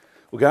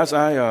Well, guys,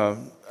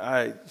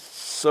 I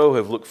so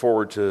have looked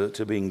forward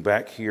to being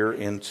back here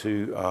and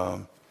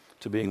to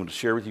being able to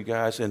share with you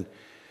guys. And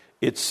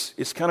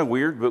it's kind of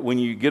weird, but when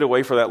you get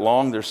away for that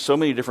long, there's so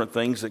many different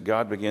things that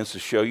God begins to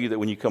show you that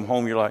when you come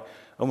home, you're like,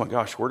 oh my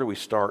gosh, where do we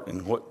start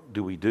and what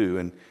do we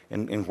do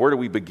and where do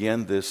we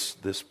begin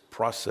this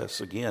process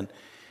again?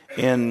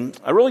 And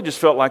I really just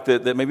felt like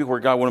that maybe where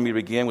God wanted me to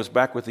begin was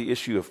back with the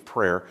issue of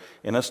prayer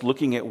and us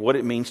looking at what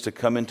it means to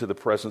come into the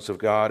presence of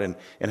God and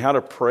how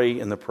to pray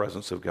in the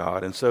presence of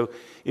God. And so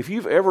if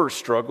you've ever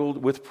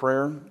struggled with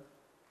prayer,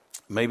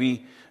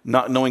 maybe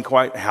not knowing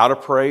quite how to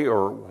pray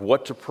or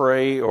what to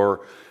pray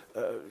or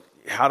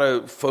how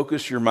to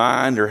focus your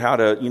mind or how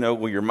to,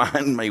 well, your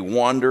mind may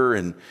wander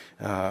and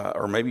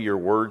or maybe your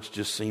words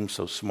just seem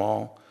so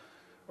small.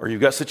 Or you've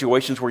got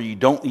situations where you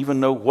don't even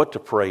know what to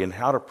pray and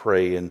how to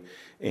pray and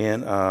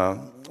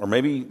or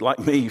maybe like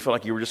me, you feel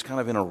like you were just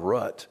kind of in a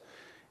rut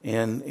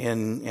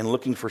and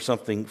looking for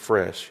something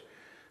fresh.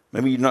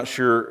 Maybe you're not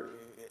sure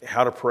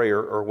how to pray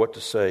or what to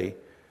say.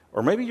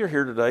 Or maybe you're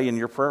here today and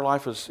your prayer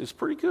life is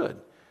pretty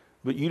good,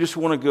 but you just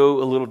want to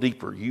go a little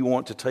deeper. You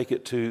want to take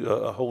it to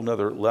a whole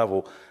nother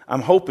level.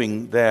 I'm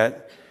hoping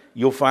that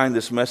you'll find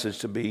this message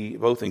to be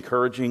both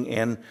encouraging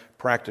and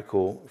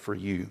practical for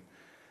you.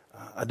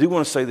 I do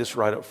want to say this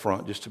right up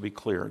front, just to be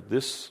clear.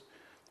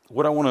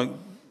 What I want to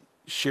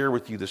share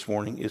with you this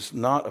morning is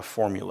not a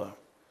formula.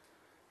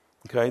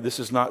 Okay, this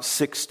is not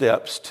 6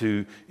 steps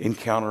to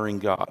encountering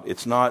God.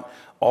 It's not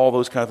all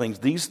those kind of things.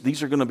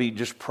 These are going to be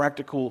just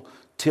practical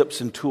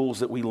tips and tools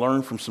that we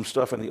learn from some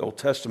stuff in the Old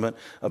Testament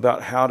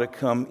about how to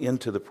come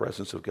into the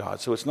presence of God.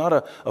 So it's not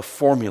a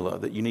formula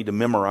that you need to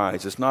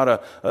memorize. It's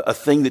not a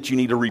thing that you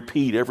need to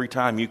repeat every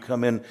time you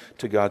come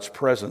into God's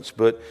presence.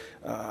 But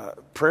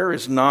prayer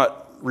is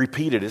not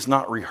repeated. It's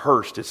not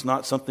rehearsed. It's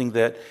not something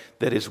that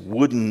is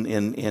wooden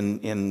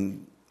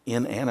and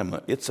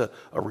inanimate. It's a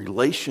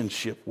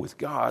relationship with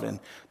God.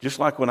 And just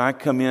like when I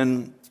come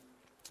in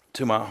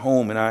to my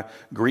home and I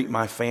greet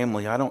my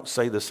family, I don't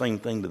say the same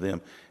thing to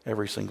them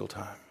every single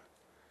time.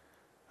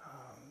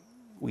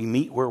 We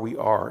meet where we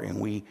are and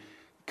we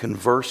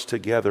converse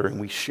together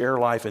and we share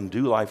life and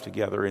do life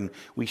together and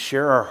we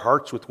share our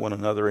hearts with one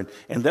another.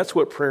 And that's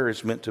what prayer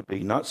is meant to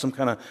be, not some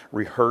kind of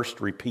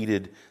rehearsed,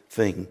 repeated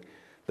thing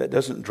that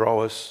doesn't draw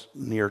us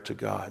near to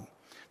God.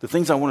 The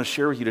things I want to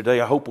share with you today,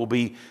 I hope will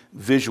be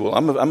visual.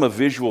 I'm a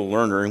visual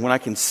learner, and when I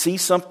can see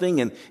something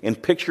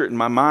and picture it in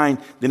my mind,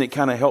 then it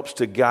kind of helps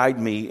to guide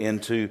me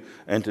into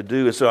to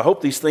do. And so I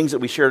hope these things that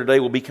we share today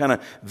will be kind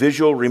of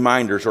visual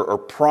reminders or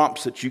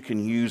prompts that you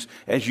can use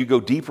as you go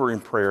deeper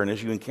in prayer and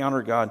as you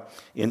encounter God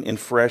in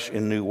fresh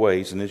and new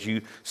ways and as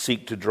you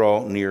seek to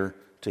draw near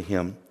to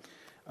Him.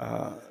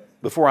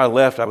 Before I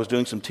left, I was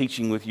doing some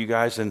teaching with you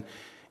guys,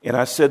 and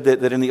I said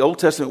that in the Old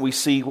Testament we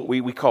see what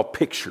we call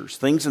pictures.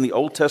 Things in the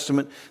Old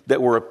Testament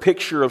that were a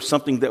picture of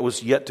something that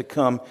was yet to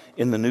come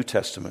in the New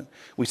Testament.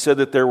 We said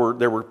that there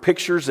were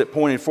pictures that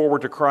pointed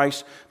forward to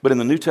Christ, but in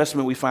the New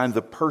Testament we find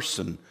the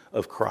person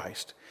of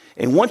Christ.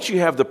 And once you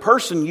have the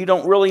person, you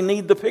don't really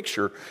need the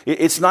picture.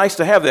 It's nice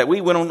to have that.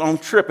 We went on a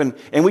trip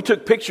and we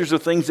took pictures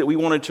of things that we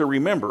wanted to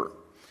remember.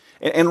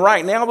 And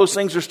right now, those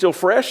things are still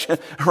fresh.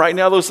 Right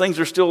now, those things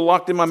are still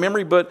locked in my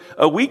memory. But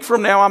a week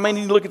from now, I may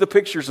need to look at the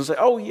pictures and say,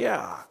 oh,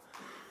 yeah,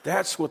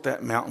 that's what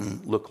that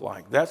mountain looked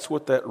like. That's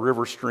what that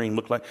river stream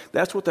looked like.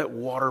 That's what that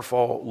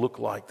waterfall looked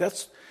like.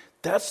 That's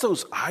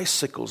those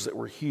icicles that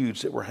were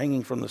huge that were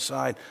hanging from the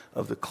side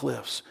of the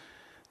cliffs.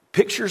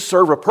 Pictures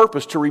serve a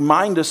purpose to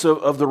remind us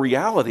of the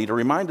reality, to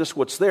remind us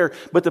what's there,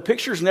 but the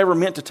picture's never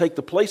meant to take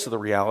the place of the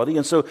reality.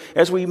 And so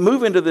as we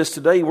move into this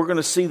today, we're going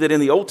to see that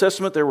in the Old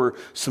Testament there were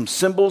some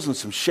symbols and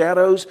some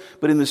shadows,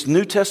 but in this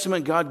New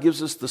Testament, God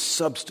gives us the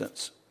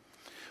substance.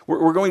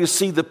 We're going to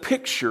see the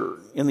picture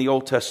in the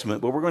Old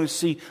Testament, but we're going to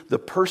see the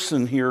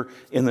person here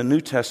in the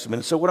New Testament.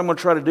 And so what I'm going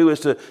to try to do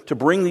is to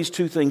bring these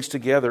two things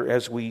together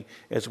as we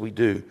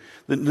do.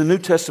 The New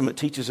Testament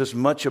teaches us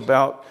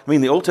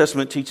the Old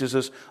Testament teaches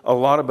us a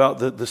lot about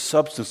the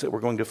substance that we're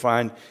going to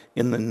find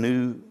in the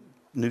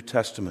New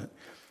Testament.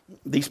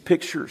 These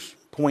pictures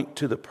point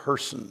to the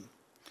person.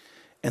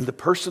 And the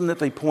person that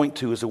they point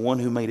to is the one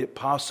who made it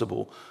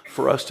possible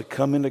for us to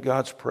come into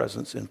God's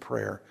presence in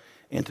prayer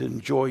and to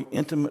enjoy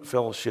intimate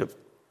fellowship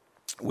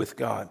with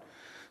God.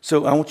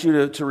 So I want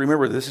you to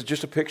remember this is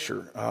just a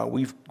picture.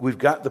 We've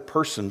got the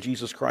person,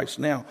 Jesus Christ,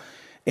 now.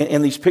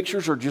 And these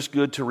pictures are just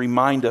good to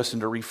remind us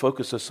and to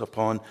refocus us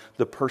upon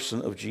the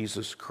person of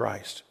Jesus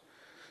Christ.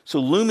 So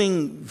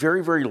looming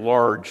very, very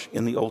large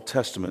in the Old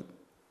Testament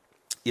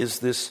is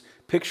this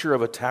picture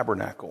of a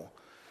tabernacle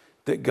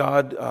that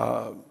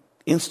God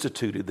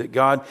instituted, that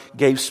God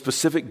gave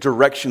specific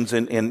directions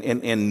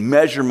and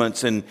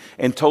measurements and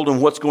told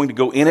him what's going to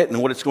go in it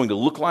and what it's going to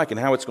look like and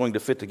how it's going to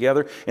fit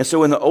together. And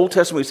so in the Old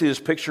Testament, we see this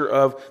picture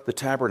of the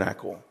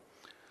tabernacle.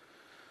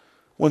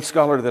 One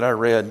scholar that I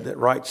read that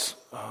writes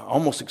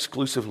almost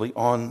exclusively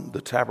on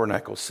the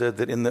tabernacle said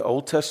that in the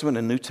Old Testament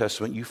and New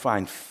Testament, you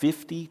find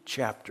 50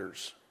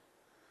 chapters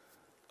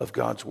of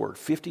God's Word,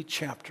 50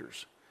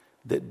 chapters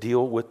that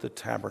deal with the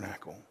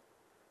tabernacle.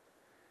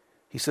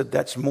 He said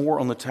that's more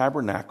on the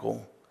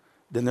tabernacle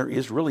than there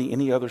is really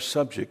any other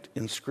subject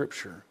in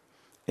Scripture.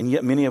 And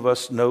yet many of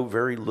us know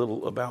very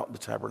little about the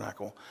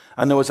tabernacle.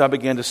 I know as I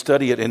began to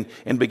study it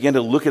and began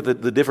to look at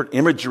the different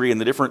imagery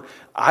and the different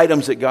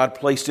items that God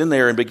placed in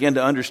there and began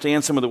to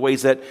understand some of the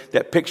ways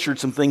that pictured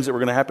some things that were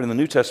going to happen in the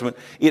New Testament,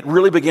 it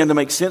really began to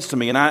make sense to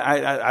me. And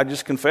I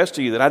just confess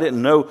to you that I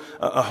didn't know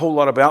a whole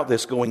lot about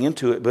this going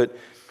into it. But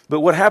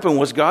what happened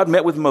was God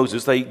met with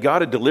Moses.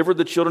 God had delivered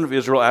the children of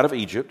Israel out of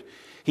Egypt.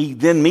 He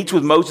then meets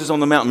with Moses on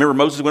the mountain.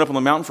 Remember, Moses went up on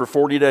the mountain for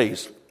 40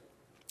 days.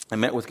 And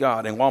met with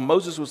God. And while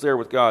Moses was there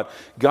with God,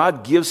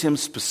 God gives him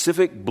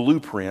specific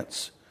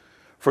blueprints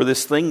for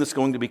this thing that's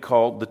going to be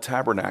called the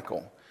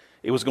tabernacle.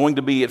 It was going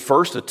to be at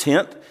first a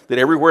tent that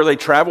everywhere they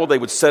traveled, they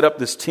would set up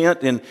this tent.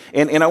 And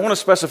I want to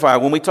specify,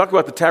 when we talk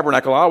about the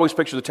tabernacle, I always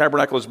picture the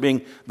tabernacle as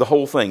being the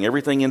whole thing,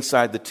 everything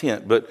inside the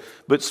tent. But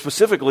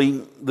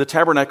specifically, the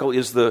tabernacle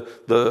is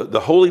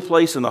the holy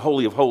place and the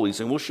holy of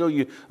holies. And we'll show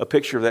you a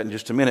picture of that in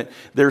just a minute.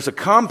 There's a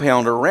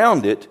compound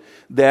around it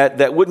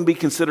that wouldn't be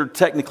considered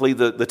technically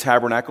the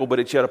tabernacle, but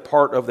it's yet a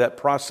part of that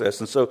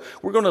process. And so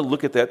we're going to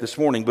look at that this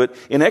morning. But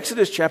in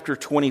Exodus chapter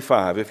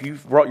 25, if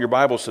you've brought your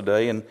Bibles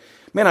today, and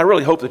man, I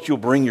really hope that you'll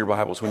bring your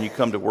Bibles when you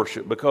come to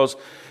worship, because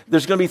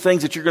there's going to be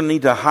things that you're going to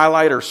need to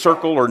highlight or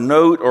circle or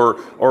note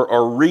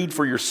or read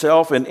for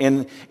yourself.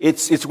 And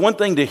it's one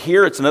thing to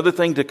hear. It's another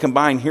thing to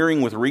combine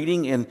hearing with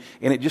reading. And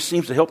it just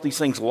seems to help these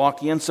things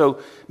lock in.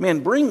 So, man,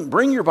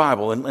 bring your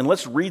Bible and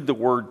let's read the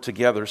Word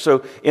together.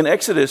 So in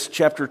Exodus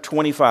chapter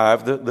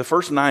 25, the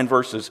first 9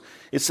 verses,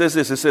 it says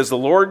this. It says, the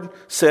Lord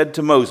said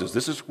to Moses,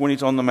 this is when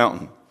he's on the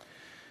mountain,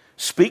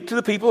 speak to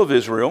the people of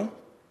Israel,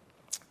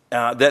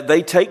 that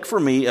they take for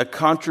me a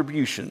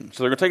contribution.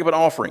 So they're going to take up an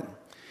offering.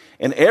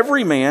 And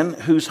every man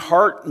whose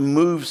heart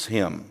moves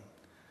him.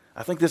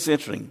 I think that's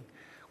interesting.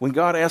 When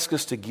God asks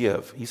us to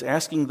give, he's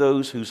asking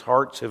those whose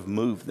hearts have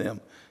moved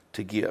them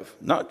to give.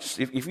 Not just,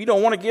 if you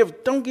don't want to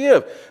give, don't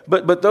give.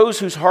 But those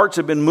whose hearts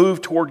have been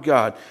moved toward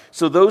God.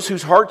 So those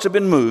whose hearts have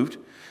been moved,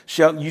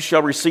 you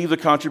shall receive the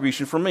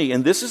contribution from me.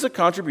 And this is a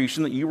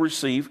contribution that you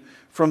receive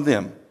from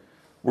them.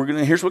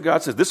 Here's what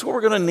God says. This is what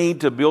we're going to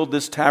need to build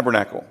this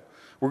tabernacle.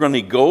 We're going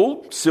to need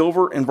gold,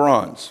 silver, and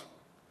bronze,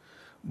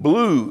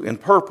 blue and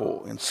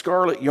purple and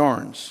scarlet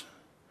yarns,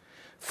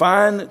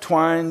 fine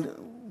twined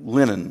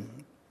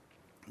linen,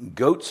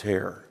 goat's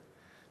hair,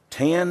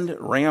 tanned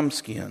ram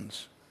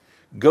skins,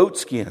 goat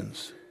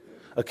skins,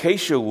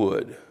 acacia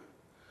wood.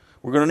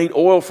 We're going to need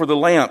oil for the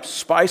lamps,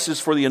 spices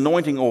for the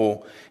anointing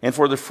oil, and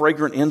for the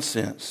fragrant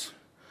incense,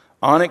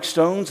 onyx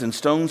stones and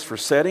stones for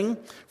setting,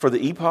 for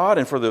the ephod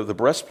and for the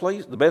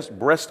breastplate, the best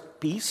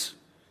breastpiece.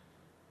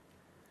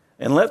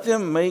 And let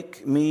them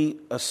make me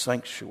a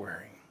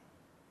sanctuary.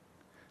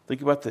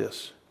 Think about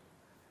this.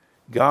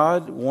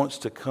 God wants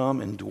to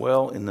come and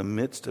dwell in the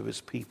midst of his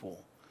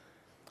people.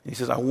 He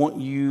says, I want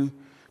you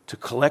to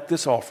collect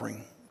this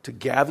offering, to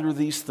gather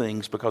these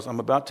things, because I'm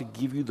about to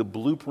give you the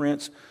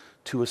blueprints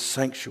to a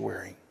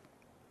sanctuary.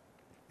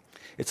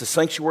 It's a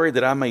sanctuary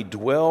that I may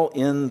dwell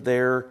in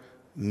their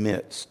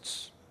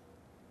midst.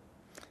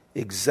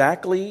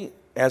 Exactly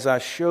as I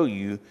show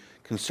you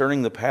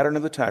concerning the pattern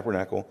of the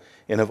tabernacle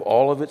and of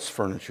all of its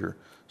furniture,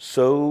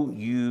 so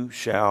you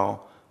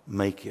shall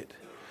make it.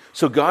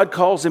 So God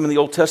calls them in the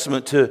Old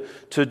Testament to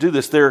do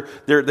this.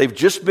 They've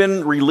just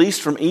been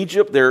released from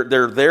Egypt. They're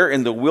there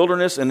in the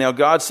wilderness, and now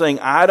God's saying,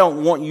 I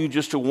don't want you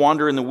just to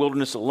wander in the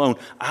wilderness alone.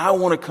 I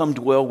want to come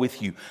dwell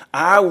with you.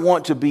 I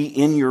want to be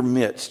in your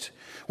midst.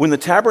 When the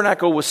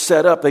tabernacle was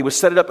set up, they would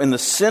set it up in the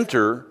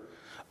center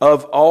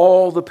of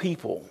all the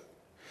people.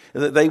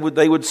 They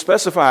would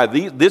specify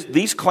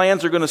these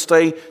clans are going to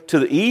stay to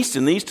the east,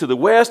 and these to the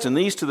west, and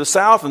these to the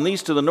south, and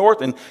these to the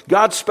north. And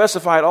God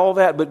specified all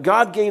that, but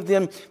God gave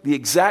them the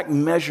exact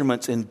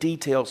measurements and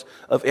details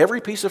of every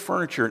piece of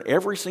furniture and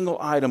every single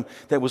item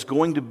that was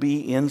going to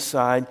be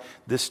inside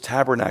this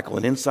tabernacle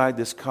and inside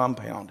this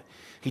compound.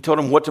 He told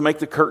them what to make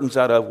the curtains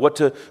out of, what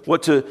to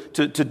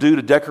do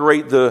to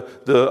decorate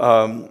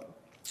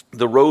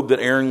the robe that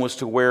Aaron was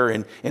to wear,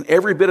 and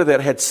every bit of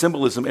that had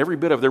symbolism.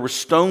 There were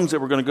stones that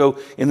were going to go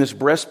in this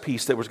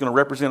breastpiece that was going to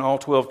represent all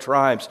 12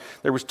 tribes.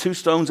 There was 2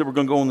 stones that were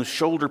going to go on the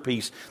shoulder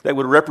piece that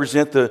would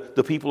represent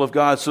the people of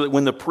God, so that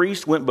when the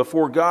priest went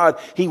before God,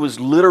 he was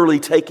literally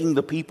taking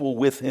the people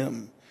with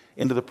him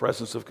into the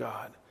presence of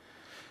God.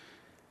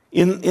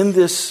 In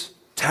this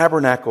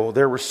tabernacle,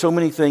 there were so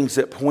many things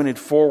that pointed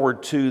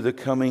forward to the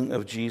coming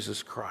of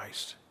Jesus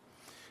Christ.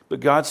 But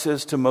God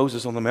says to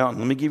Moses on the mountain,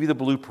 let me give you the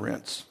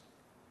blueprints.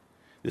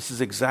 This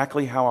is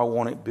exactly how I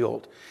want it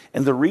built.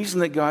 And the reason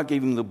that God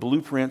gave him the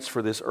blueprints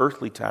for this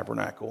earthly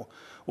tabernacle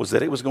was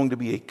that it was going to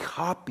be a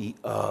copy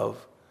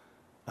of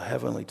a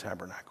heavenly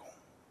tabernacle.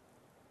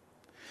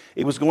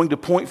 It was going to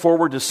point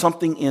forward to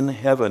something in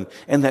heaven.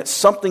 And that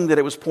something that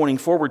it was pointing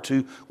forward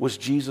to was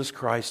Jesus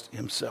Christ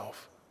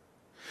himself.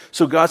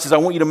 So God says, I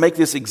want you to make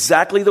this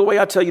exactly the way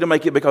I tell you to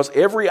make it, because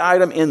every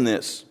item in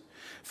this,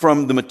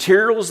 from the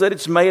materials that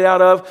it's made out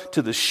of,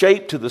 to the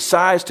shape, to the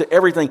size, to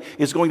everything,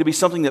 is going to be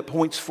something that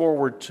points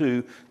forward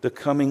to the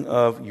coming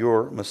of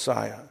your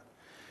Messiah.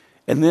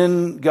 And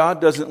then God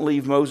doesn't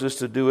leave Moses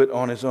to do it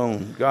on his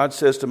own. God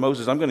says to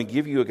Moses, I'm going to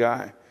give you a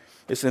guy.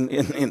 It's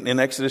in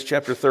Exodus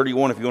chapter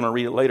 31 if you want to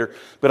read it later.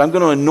 But I'm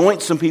going to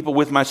anoint some people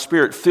with my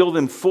Spirit, fill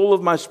them full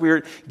of my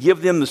Spirit,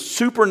 give them the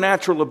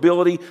supernatural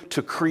ability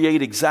to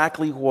create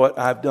exactly what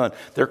I've done.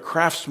 They're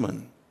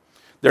craftsmen.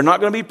 They're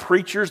not going to be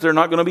preachers. They're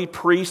not going to be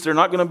priests. They're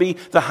not going to be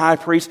the high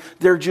priest.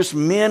 They're just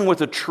men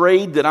with a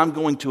trade that I'm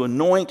going to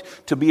anoint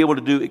to be able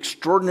to do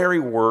extraordinary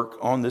work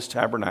on this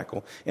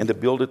tabernacle and to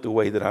build it the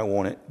way that I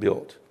want it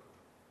built.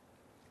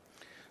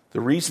 The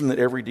reason that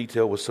every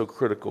detail was so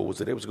critical was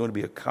that it was going to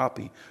be a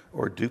copy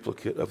or a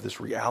duplicate of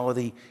this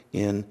reality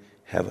in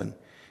heaven.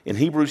 In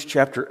Hebrews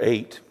chapter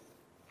 8,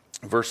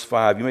 verse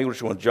 5, you may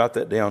just want to jot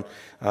that down.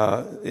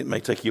 It may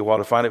take you a while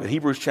to find it. But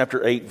Hebrews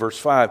chapter 8, verse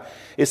 5,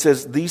 it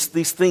says, These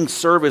things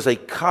serve as a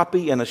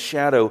copy and a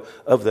shadow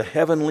of the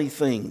heavenly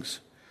things.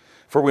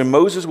 For when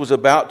Moses was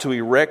about to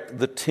erect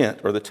the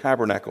tent or the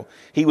tabernacle,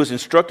 he was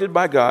instructed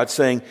by God,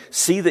 saying,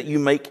 See that you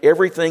make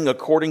everything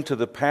according to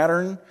the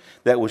pattern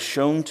that was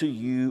shown to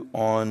you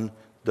on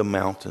the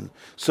mountain.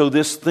 So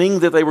this thing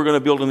that they were going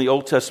to build in the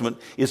Old Testament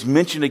is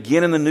mentioned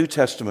again in the New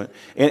Testament.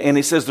 And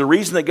he says the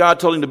reason that God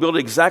told him to build it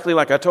exactly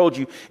like I told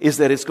you is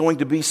that it's going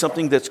to be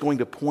something that's going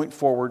to point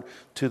forward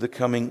to the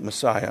coming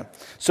Messiah.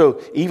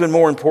 So even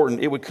more important,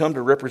 it would come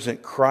to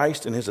represent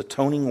Christ and his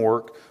atoning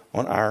work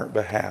on our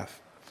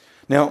behalf.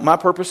 Now, my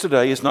purpose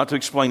today is not to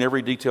explain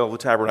every detail of the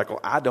tabernacle.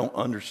 I don't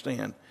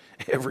understand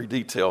every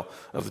detail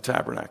of the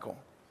tabernacle.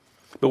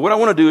 But what I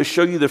want to do is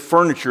show you the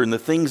furniture and the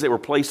things that were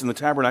placed in the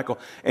tabernacle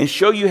and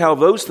show you how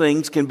those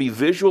things can be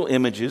visual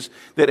images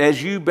that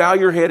as you bow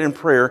your head in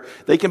prayer,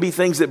 they can be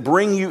things that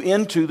bring you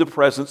into the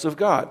presence of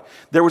God.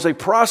 There was a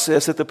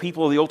process that the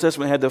people of the Old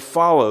Testament had to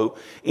follow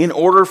in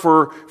order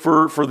for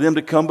them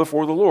to come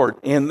before the Lord.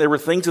 And there were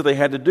things that they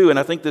had to do. And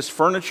I think this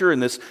furniture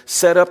and this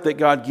setup that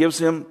God gives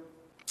him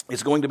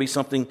is going to be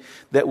something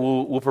that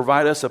will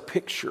provide us a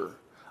picture,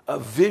 a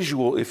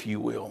visual, if you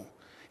will.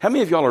 How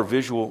many of y'all are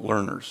visual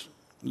learners?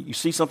 You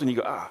see something, you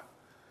go,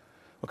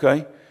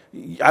 okay?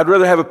 I'd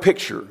rather have a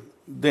picture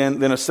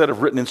than a set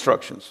of written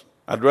instructions.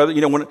 I'd rather,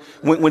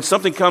 when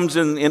something comes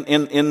in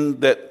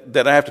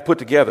that I have to put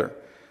together,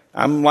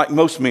 I'm like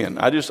most men.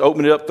 I just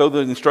open it up, throw the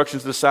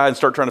instructions to the side, and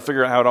start trying to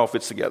figure out how it all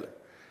fits together.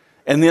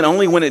 And then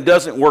only when it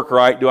doesn't work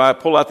right do I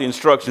pull out the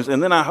instructions,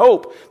 and then I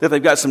hope that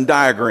they've got some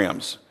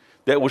diagrams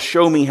that will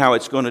show me how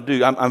it's going to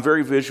do. I'm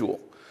very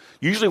visual.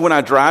 Usually when I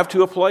drive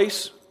to a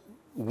place,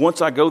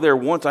 once I go there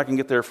once, I can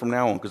get there from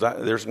now on because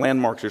there's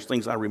landmarks, there's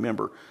things I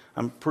remember.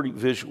 I'm pretty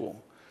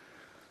visual.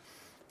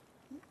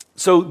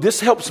 So this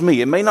helps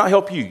me. It may not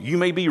help you. You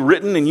may be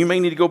written and you may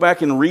need to go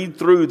back and read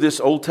through this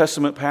Old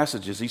Testament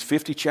passages, these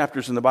 50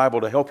 chapters in the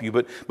Bible to help you.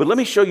 But let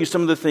me show you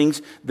some of the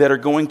things that are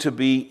going to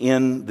be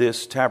in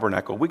this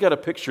tabernacle. We got a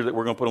picture that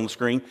we're going to put on the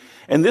screen.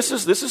 And this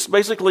is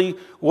basically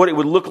what it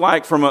would look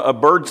like from a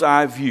bird's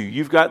eye view.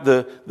 You've got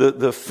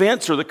the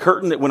fence or the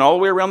curtain that went all the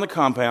way around the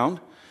compound.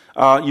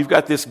 You've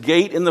got this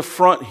gate in the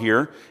front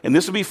here, and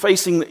this will be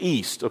facing the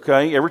east,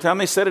 okay? Every time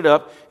they set it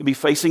up, it'll be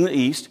facing the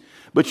east.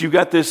 But you've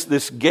got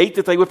this gate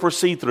that they would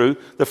proceed through.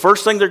 The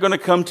first thing they're going to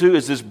come to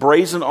is this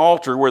brazen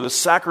altar where the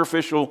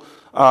sacrificial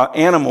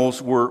animals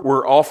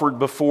were offered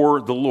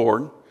before the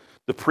Lord.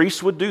 The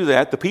priests would do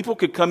that. The people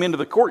could come into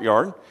the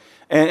courtyard,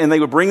 and they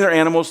would bring their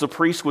animals. The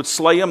priests would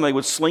slay them. They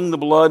would sling the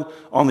blood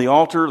on the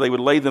altar. They would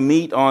lay the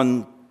meat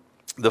on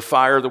the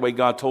fire the way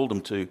God told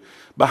them to.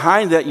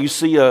 Behind that, you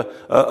see a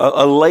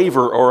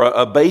laver or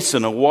a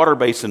basin, a water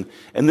basin.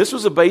 And this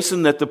was a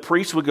basin that the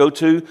priests would go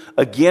to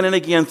again and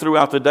again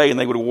throughout the day, and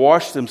they would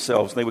wash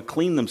themselves, and they would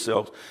clean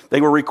themselves. They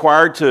were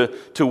required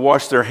to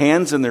wash their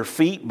hands and their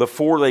feet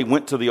before they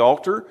went to the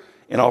altar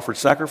and offered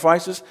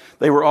sacrifices.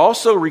 They were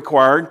also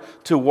required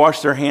to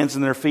wash their hands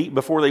and their feet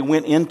before they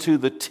went into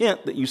the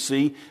tent that you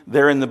see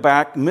there in the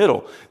back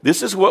middle.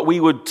 This is what we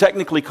would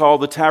technically call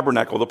the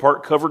tabernacle, the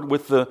part covered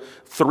with the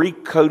 3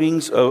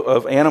 coatings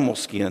of animal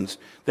skins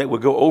that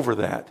would go over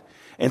that.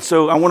 And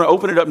so I want to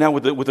open it up now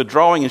with a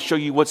drawing and show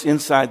you what's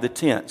inside the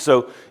tent.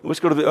 So let's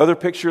go to the other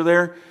picture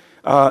there.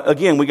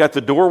 Again, we got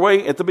the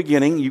doorway at the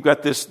beginning. You've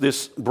got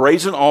this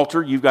brazen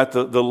altar. You've got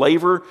the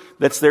laver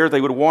that's there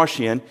they would wash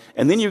in.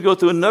 And then you go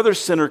through another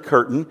center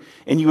curtain,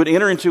 and you would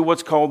enter into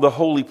what's called the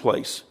holy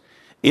place.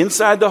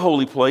 Inside the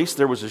holy place,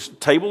 there was a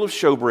table of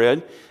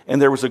showbread, and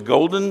there was a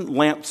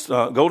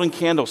golden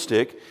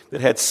candlestick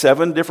that had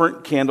 7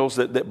 different candles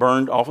that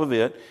burned off of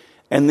it.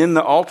 And then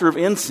the altar of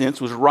incense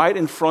was right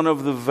in front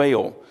of the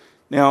veil.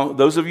 Now,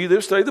 those of you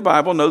that study the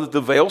Bible know that the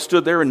veil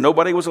stood there, and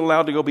nobody was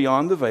allowed to go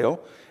beyond the veil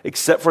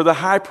except for the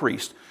high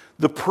priest.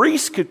 The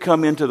priest could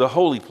come into the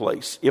holy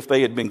place if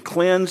they had been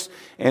cleansed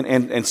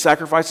and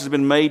sacrifices had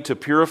been made to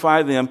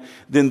purify them.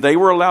 Then they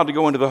were allowed to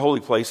go into the holy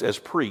place as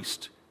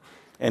priest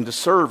and to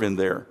serve in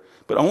there.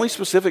 But only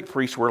specific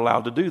priests were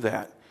allowed to do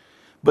that.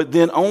 But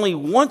then only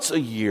once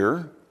a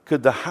year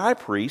could the high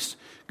priest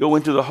go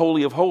into the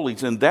Holy of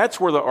Holies. And that's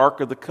where the Ark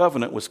of the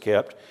Covenant was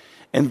kept.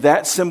 And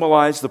that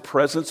symbolized the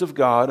presence of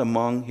God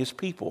among his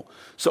people.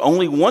 So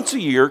only once a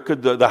year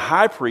could the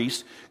high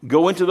priest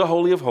go into the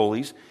Holy of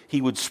Holies.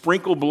 He would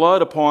sprinkle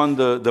blood upon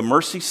the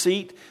mercy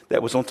seat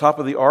that was on top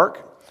of the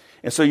ark.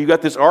 And so you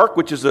got this ark,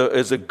 which is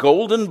a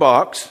golden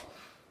box.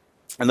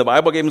 And the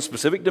Bible gave him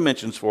specific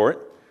dimensions for it.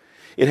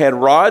 It had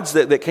rods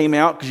that came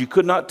out because you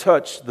could not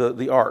touch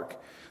the ark.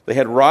 They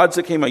had rods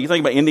that came out. You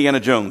think about Indiana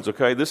Jones,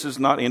 okay? This is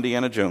not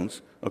Indiana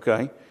Jones,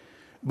 okay?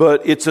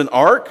 But it's an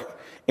ark,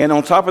 and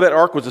on top of that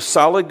ark was a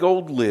solid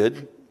gold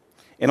lid,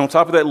 and on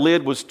top of that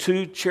lid was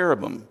 2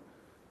 cherubim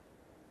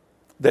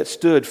that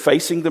stood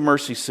facing the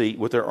mercy seat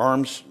with their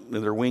arms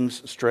and their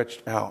wings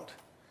stretched out.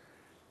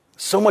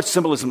 So much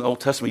symbolism in the Old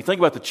Testament. You think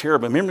about the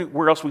cherubim. Remember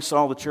where else we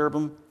saw the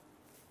cherubim?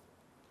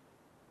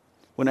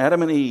 When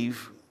Adam and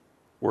Eve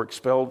were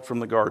expelled from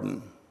the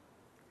garden,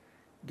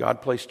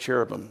 God placed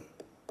cherubim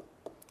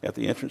at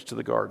the entrance to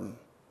the garden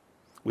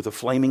with a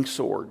flaming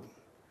sword,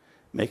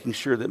 making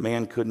sure that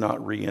man could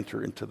not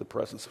re-enter into the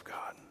presence of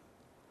God.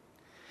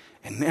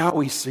 And now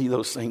we see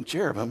those same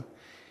cherubim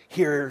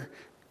here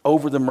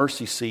over the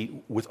mercy seat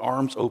with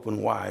arms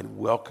open wide,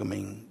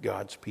 welcoming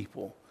God's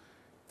people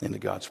into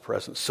God's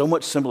presence. So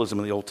much symbolism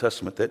in the Old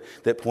Testament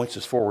that points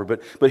us forward.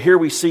 But here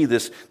we see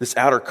this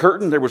outer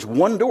curtain. There was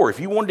one door. If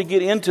you wanted to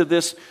get into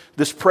this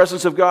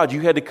presence of God,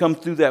 you had to come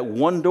through that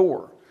one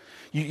door.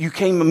 You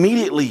came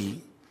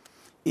immediately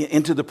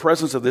into the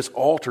presence of this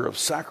altar of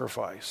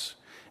sacrifice.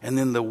 And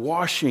then the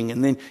washing,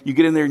 and then you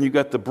get in there and you've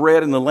got the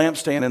bread and the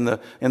lampstand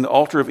and the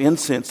altar of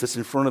incense that's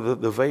in front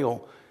of the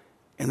veil.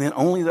 And then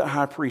only the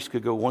high priest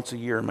could go once a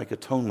year and make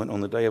atonement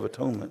on the Day of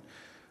Atonement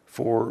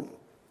for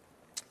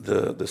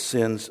the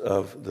sins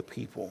of the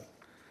people.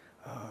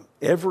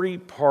 Every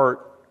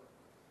part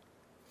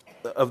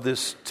of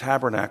this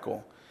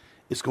tabernacle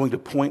is going to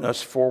point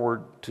us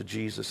forward to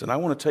Jesus. And I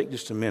want to take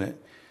just a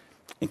minute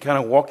and kind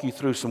of walk you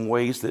through some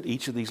ways that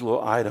each of these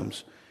little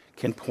items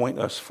can point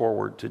us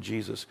forward to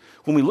Jesus.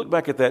 When we look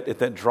back at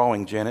that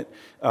drawing, Janet,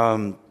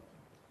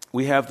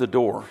 we have the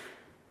door.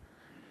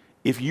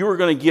 If you were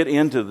going to get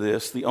into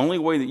this, the only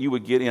way that you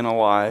would get in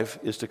alive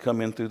is to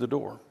come in through the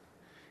door.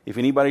 If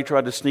anybody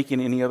tried to sneak in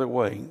any other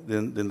way,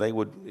 then they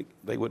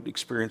would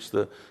experience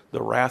the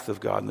wrath of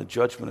God and the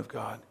judgment of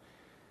God.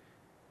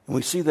 And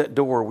we see that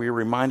door, we are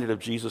reminded of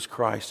Jesus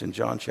Christ in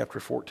John chapter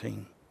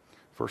 14,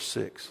 verse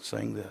 6,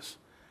 saying this: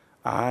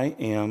 I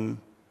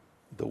am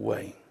the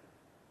way,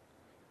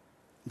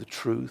 the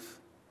truth,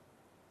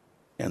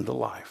 and the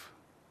life.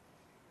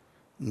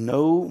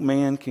 No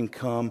man can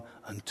come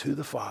unto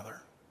the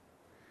Father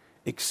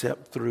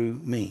except through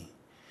me.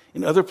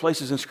 In other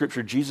places in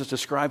Scripture, Jesus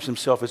describes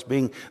himself as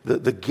being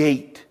the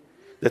gate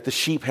that the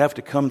sheep have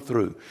to come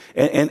through,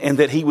 and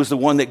that he was the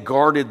one that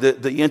guarded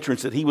the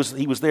entrance, that he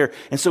was there.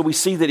 And so we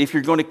see that if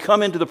you're going to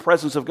come into the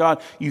presence of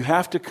God, you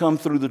have to come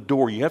through the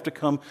door. You have to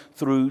come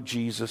through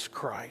Jesus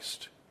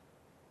Christ.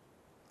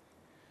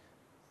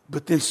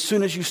 But then as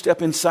soon as you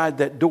step inside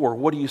that door,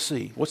 what do you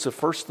see? What's the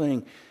first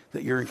thing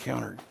that you're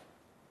encountered?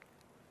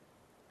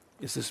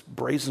 It's this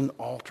brazen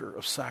altar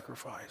of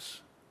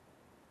sacrifice.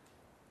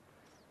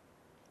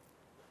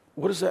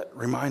 What does that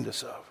remind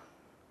us of?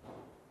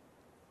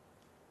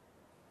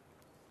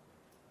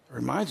 It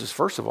reminds us,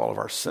 first of all, of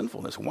our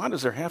sinfulness. Why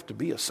does there have to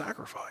be a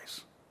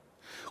sacrifice?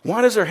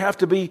 Why does there have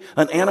to be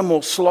an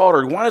animal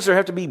slaughtered? Why does there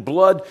have to be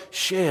blood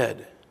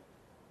shed?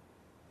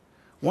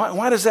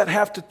 Why does that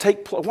have to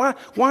take place?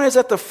 Why is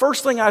that the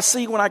first thing I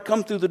see when I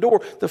come through the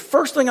door? The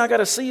first thing I got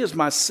to see is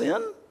my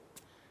sin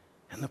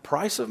and the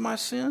price of my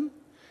sin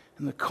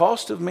and the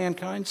cost of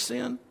mankind's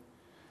sin.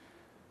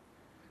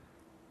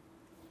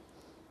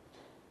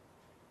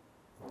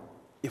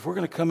 If we're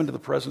going to come into the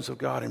presence of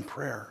God in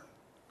prayer,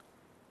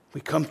 we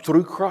come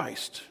through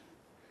Christ.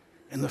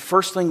 And the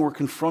first thing we're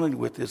confronted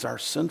with is our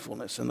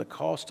sinfulness and the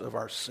cost of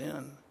our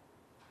sin.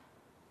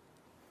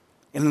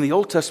 And in the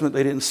Old Testament,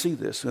 they didn't see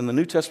this. In the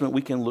New Testament,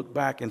 we can look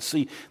back and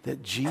see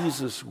that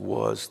Jesus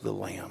was the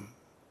Lamb.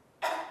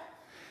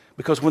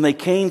 Because when they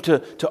came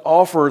to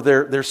offer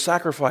their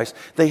sacrifice,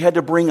 they had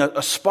to bring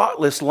a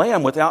spotless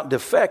lamb without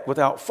defect,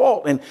 without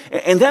fault.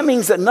 And that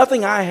means that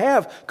nothing I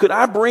have could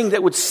I bring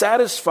that would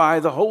satisfy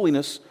the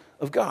holiness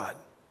of God.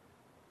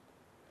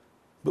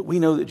 But we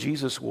know that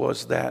Jesus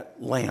was that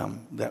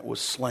lamb that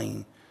was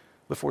slain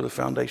before the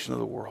foundation of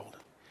the world.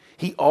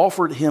 He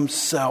offered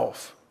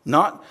himself.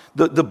 Not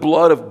the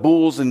blood of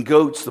bulls and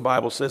goats, the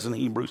Bible says in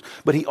Hebrews,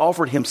 but he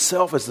offered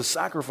himself as the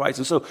sacrifice.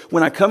 And so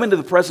when I come into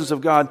the presence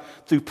of God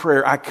through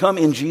prayer, I come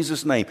in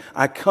Jesus' name.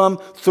 I come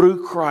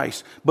through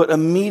Christ. But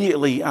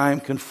immediately I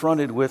am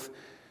confronted with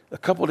a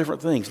couple of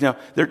different things. Now,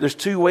 there's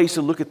two ways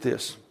to look at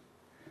this.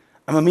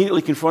 I'm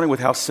immediately confronted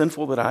with how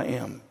sinful that I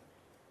am.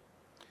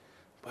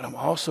 But I'm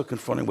also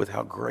confronted with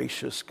how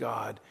gracious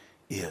God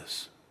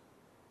is.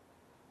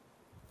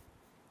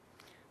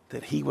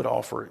 That he would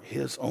offer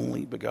his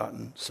only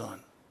begotten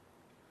Son.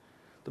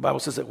 The Bible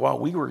says that while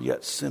we were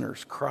yet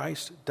sinners,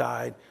 Christ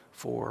died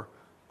for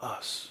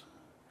us.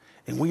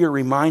 And we are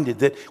reminded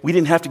that we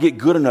didn't have to get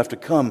good enough to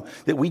come,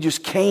 that we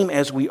just came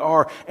as we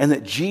are, and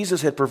that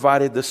Jesus had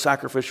provided the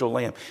sacrificial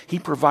lamb. He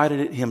provided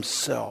it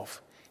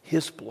himself,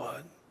 his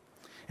blood.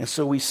 And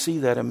so we see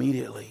that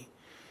immediately.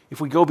 If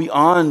we go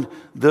beyond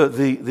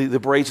the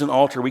brazen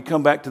altar, we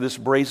come back to this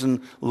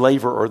brazen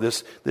laver, or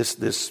this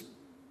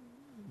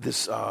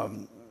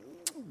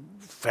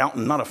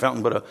fountain, not a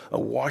fountain, but a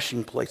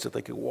washing place that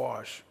they could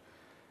wash.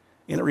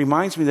 And it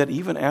reminds me that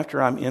even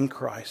after I'm in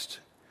Christ,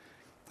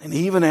 and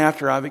even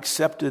after I've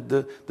accepted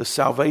the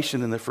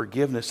salvation and the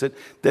forgiveness,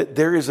 that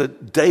there is a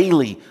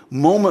daily,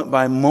 moment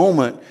by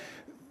moment,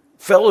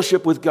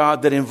 fellowship with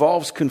God that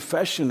involves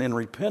confession and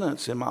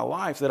repentance in my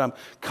life, that I'm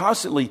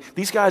constantly,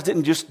 these guys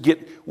didn't just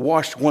get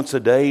washed once a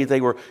day,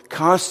 they were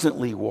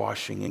constantly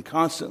washing and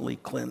constantly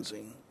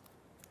cleansing.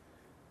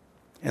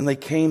 And they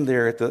came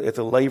there at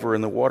the laver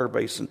in the water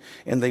basin,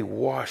 and they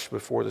washed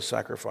before the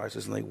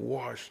sacrifices, and they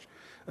washed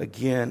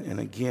again and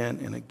again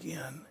and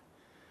again,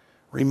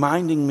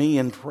 reminding me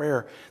in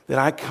prayer that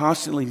I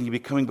constantly need to be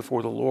coming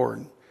before the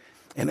Lord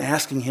and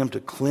asking him to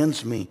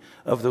cleanse me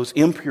of those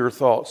impure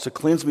thoughts, to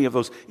cleanse me of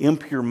those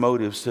impure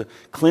motives, to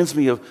cleanse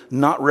me of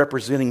not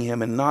representing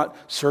him and not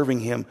serving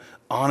him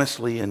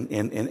honestly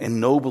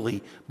and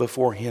nobly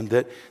before him,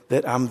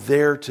 that I'm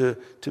there to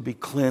be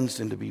cleansed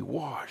and to be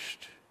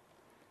washed.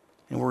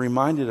 And we're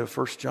reminded of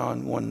 1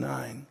 John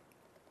 1:9,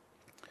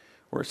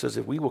 where it says,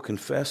 if we will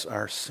confess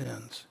our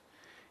sins,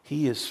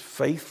 he is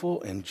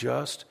faithful and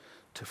just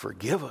to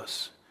forgive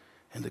us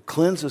and to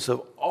cleanse us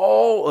of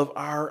all of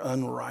our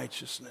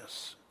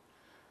unrighteousness.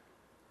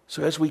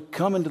 So as we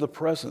come into the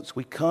presence,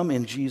 we come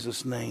in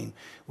Jesus' name.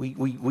 We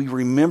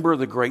remember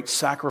the great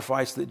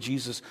sacrifice that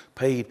Jesus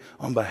paid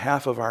on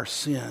behalf of our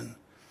sin.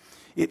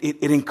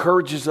 It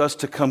encourages us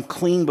to come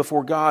clean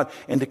before God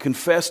and to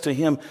confess to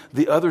him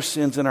the other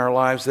sins in our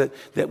lives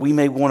that we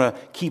may want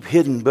to keep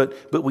hidden,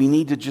 but we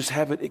need to just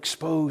have it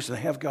exposed and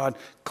have God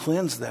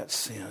cleanse that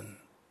sin.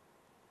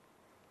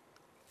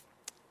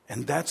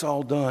 And that's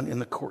all done in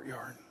the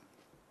courtyard.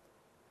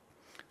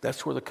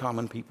 That's where the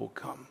common people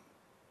come.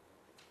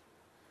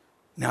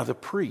 Now the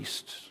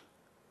priests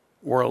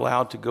were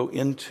allowed to go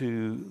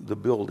into the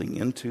building,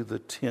 into the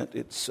tent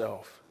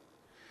itself,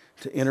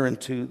 to enter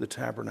into the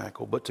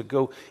tabernacle. But to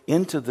go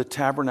into the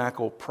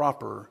tabernacle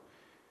proper,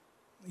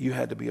 you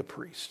had to be a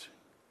priest.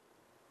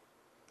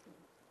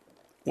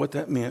 What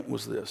that meant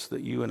was this,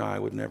 that you and I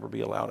would never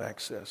be allowed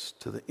access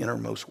to the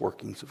innermost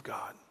workings of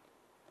God.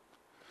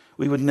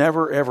 We would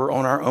never, ever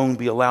on our own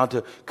be allowed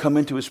to come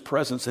into his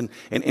presence and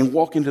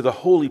walk into the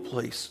holy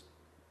place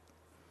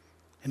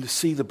and to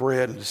see the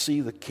bread and to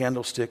see the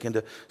candlestick and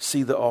to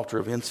see the altar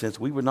of incense.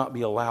 We would not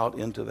be allowed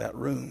into that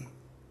room.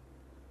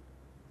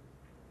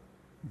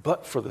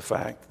 But for the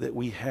fact that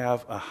we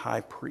have a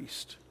high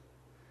priest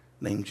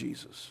named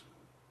Jesus,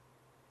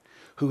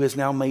 who has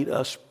now made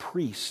us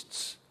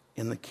priests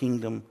in the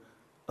kingdom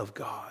of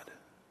God.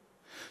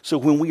 So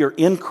when we are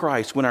in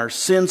Christ, when our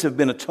sins have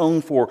been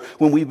atoned for,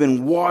 when we've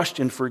been washed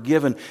and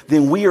forgiven,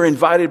 then we are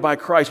invited by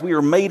Christ. We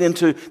are made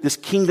into this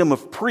kingdom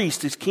of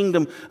priests, this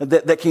kingdom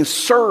that can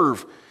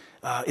serve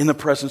in the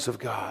presence of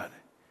God.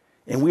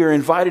 And we are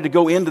invited to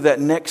go into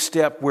that next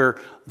step where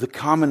the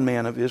common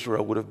man of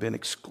Israel would have been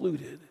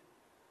excluded.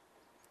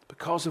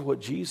 Because of what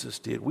Jesus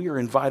did, we are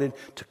invited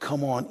to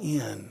come on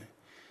in.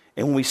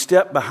 And when we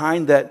step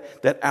behind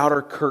that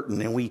outer curtain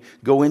and we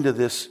go into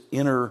this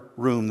inner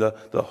room, the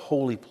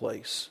holy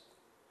place,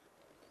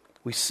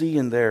 we see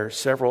in there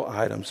several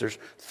items. There's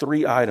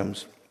 3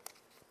 items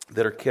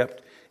that are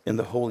kept in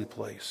the holy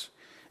place.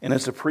 And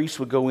as the priests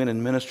would go in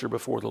and minister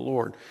before the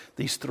Lord,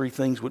 these 3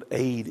 things would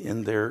aid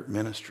in their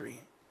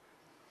ministry.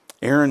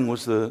 Aaron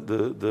was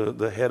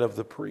the head of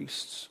the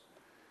priests.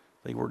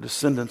 They were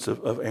descendants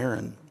of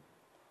Aaron.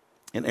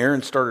 And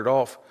Aaron started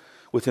off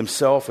with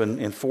himself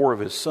and 4 of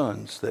his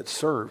sons that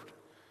served.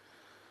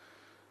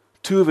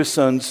 2 of his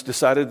sons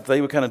decided that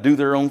they would kind of do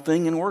their own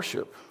thing in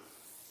worship.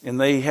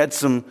 And they had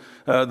some,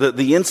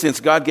 the incense,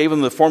 God gave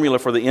them the formula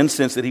for the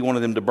incense that he wanted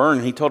them to burn.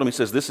 And he told them, he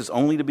says, this is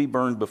only to be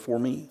burned before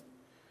me.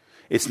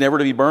 It's never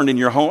to be burned in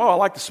your home. Oh, I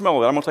like the smell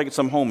of it. I'm going to take it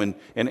some home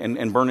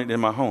and burn it in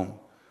my home.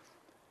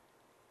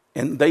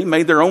 And they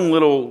made their own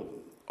little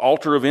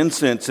altar of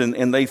incense,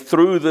 and they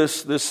threw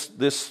this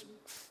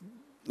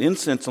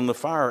incense on the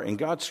fire, and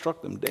God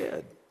struck them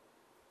dead.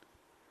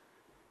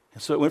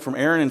 And so it went from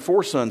Aaron and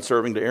 4 sons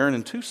serving to Aaron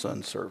and 2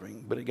 sons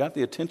serving. But it got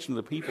the attention of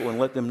the people and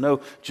let them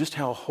know just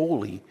how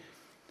holy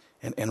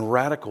and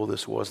radical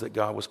this was that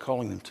God was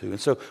calling them to. And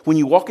so when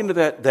you walk into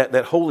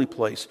that holy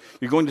place,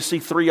 you're going to see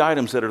 3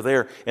 items that are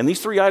there. And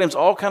these 3 items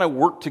all kind of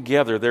work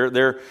together.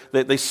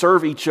 They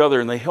serve each other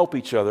and they help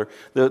each other.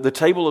 The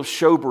table of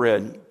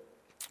showbread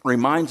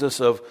reminds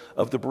us of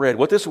the bread.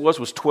 What this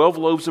was 12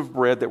 loaves of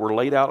bread that were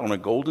laid out on a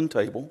golden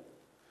table.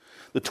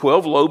 The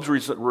 12 loaves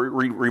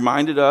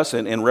reminded us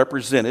and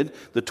represented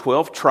the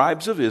 12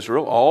 tribes of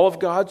Israel, all of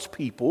God's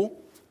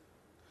people.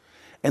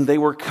 And they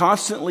were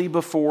constantly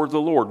before the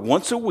Lord.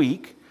 Once a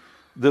week,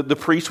 the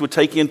priests would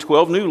take in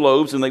 12 new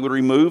loaves and they would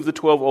remove the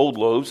 12 old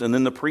loaves, and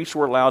then the priests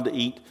were allowed to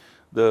eat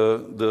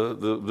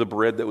the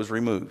bread that was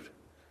removed.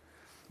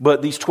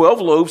 But these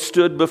 12 loaves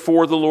stood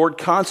before the Lord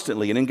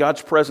constantly and in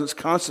God's presence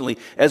constantly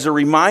as a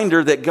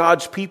reminder that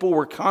God's people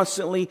were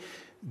constantly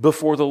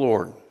before the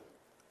Lord.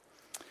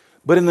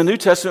 But in the New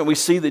Testament, we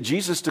see that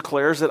Jesus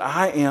declares that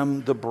I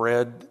am the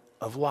bread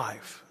of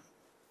life.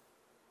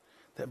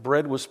 That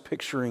bread was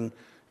picturing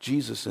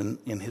Jesus and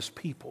his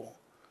people.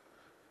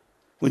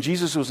 When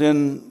Jesus was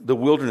in the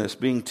wilderness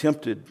being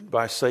tempted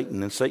by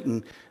Satan, and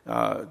Satan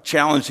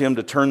challenged him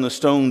to turn the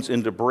stones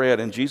into bread,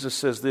 and Jesus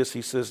says this,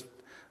 he says,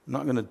 I'm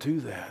not going to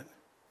do that.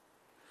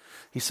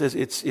 He says,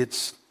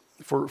 it's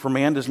for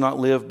man does not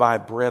live by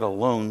bread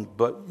alone,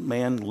 but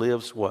man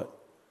lives what?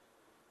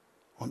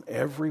 On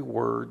every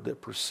word that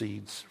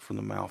proceeds from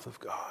the mouth of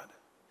God.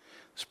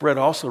 This bread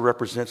also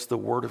represents the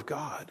Word of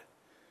God.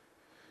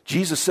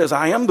 Jesus says,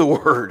 I am the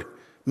Word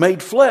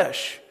made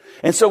flesh.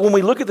 And so when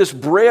we look at this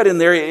bread in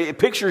there, it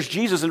pictures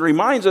Jesus and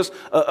reminds us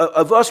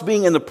of us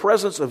being in the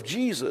presence of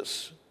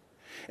Jesus.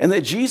 And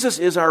that Jesus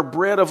is our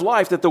bread of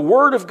life, that the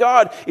Word of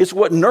God is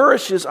what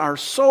nourishes our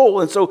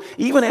soul. And so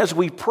even as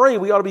we pray,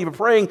 we ought to be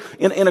praying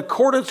in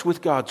accordance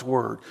with God's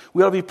Word.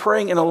 We ought to be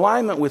praying in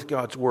alignment with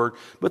God's Word.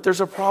 But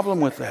there's a problem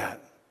with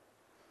that.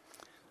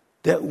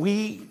 That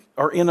we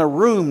are in a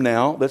room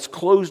now that's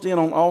closed in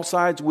on all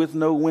sides with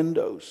no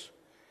windows.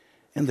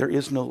 And there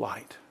is no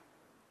light.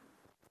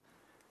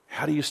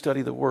 How do you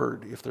study the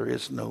Word if there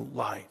is no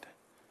light?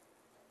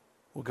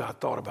 Well, God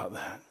thought about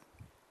that.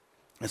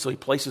 And so He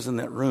places in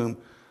that room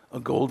a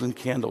golden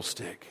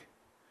candlestick.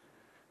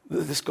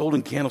 This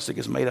golden candlestick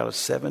is made out of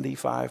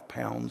 75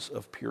 pounds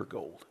of pure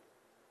gold.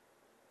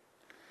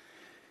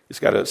 It's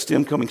got a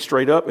stem coming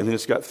straight up, and then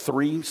it's got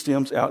 3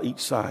 stems out each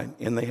side.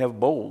 And they have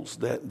bowls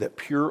that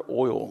pure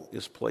oil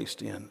is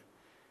placed in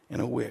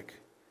a wick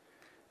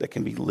that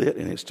can be lit,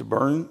 and it's to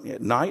burn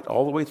at night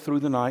all the way through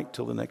the night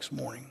till the next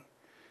morning.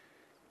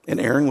 And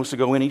Aaron was to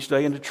go in each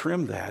day and to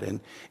trim that.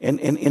 And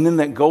in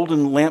that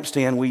golden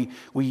lampstand,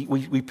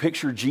 we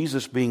picture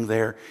Jesus being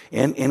there.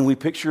 And we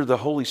picture the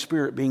Holy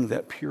Spirit being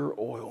that pure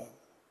oil.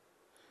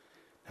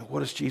 Now,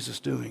 what is Jesus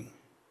doing?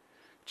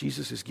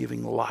 Jesus is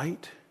giving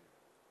light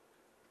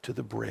to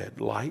the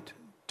bread, light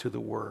to the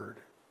Word.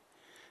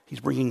 He's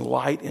bringing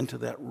light into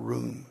that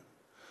room.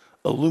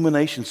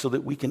 Illumination so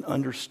that we can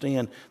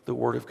understand the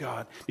Word of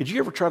God. Did you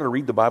ever try to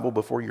read the Bible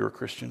before you were a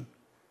Christian?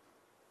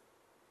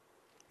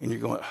 And you're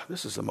going,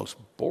 this is the most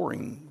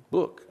boring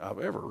book I've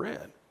ever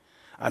read.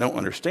 I don't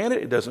understand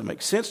it. It doesn't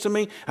make sense to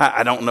me.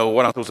 I don't know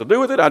what I'm supposed to do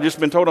with it. I've just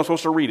been told I'm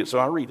supposed to read it, so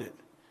I read it.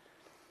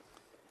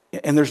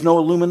 And there's no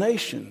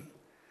illumination.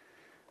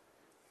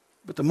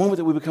 But the moment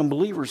that we become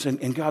believers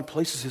and God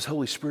places His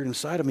Holy Spirit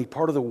inside of me,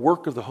 part of the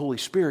work of the Holy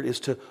Spirit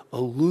is to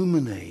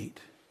illuminate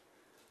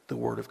the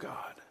Word of God.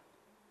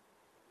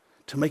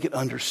 To make it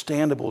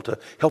understandable, to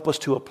help us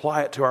to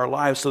apply it to our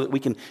lives so that we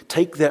can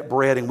take that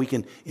bread and we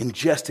can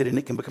ingest it and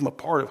it can become a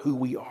part of who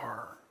we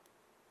are.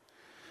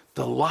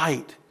 The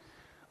light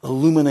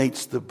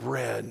illuminates the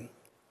bread.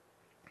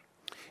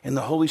 And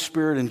the Holy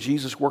Spirit and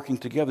Jesus working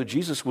together.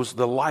 Jesus was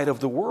the light of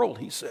the world,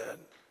 He said.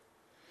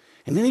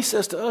 And then He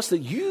says to us that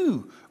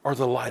you are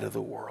the light of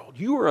the world.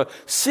 You are a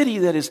city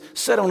that is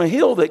set on a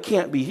hill that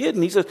can't be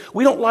hidden. He says,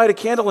 we don't light a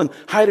candle and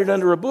hide it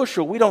under a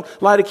bushel. We don't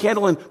light a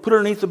candle and put it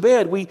underneath the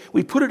bed. We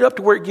put it up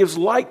to where it gives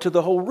light to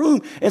the whole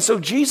room. And so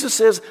Jesus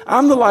says,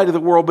 I'm the light of the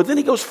world. But then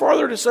He goes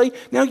farther to say,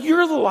 now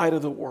you're the light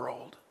of the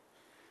world.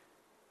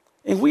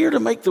 And we are to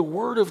make the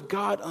Word of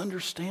God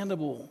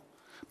understandable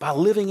by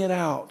living it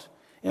out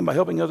and by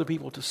helping other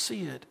people to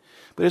see it.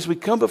 But as we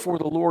come before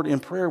the Lord in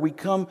prayer, we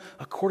come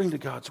according to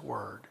God's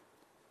Word.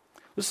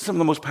 This is some of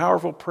the most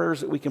powerful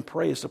prayers that we can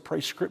pray, is to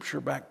pray Scripture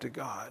back to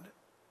God.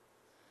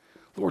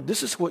 Lord,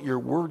 this is what your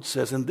Word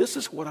says, and this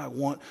is what I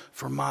want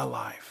for my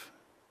life.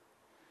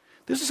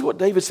 This is what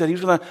David said. He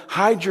was going to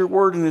hide your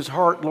Word in his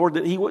heart, Lord,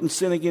 that he wouldn't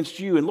sin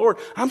against you. And Lord,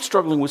 I'm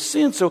struggling with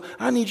sin, so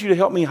I need you to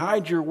help me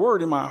hide your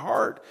Word in my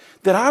heart,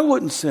 that I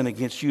wouldn't sin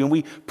against you. And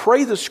we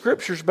pray the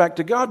Scriptures back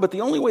to God, but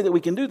the only way that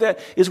we can do that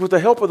is with the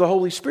help of the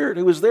Holy Spirit,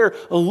 who is there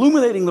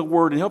illuminating the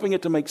Word and helping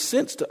it to make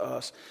sense to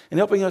us and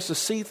helping us to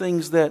see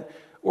things that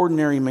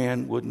ordinary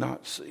man would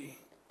not see.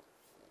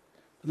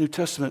 The New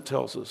Testament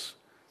tells us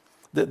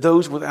that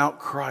those without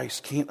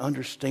Christ can't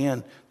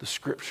understand the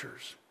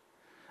Scriptures.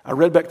 I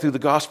read back through the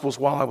Gospels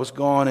while I was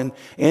gone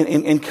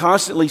and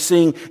constantly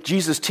seeing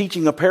Jesus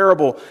teaching a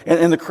parable,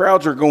 and the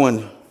crowds are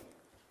going,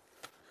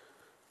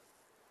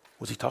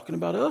 was He talking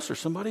about us or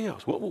somebody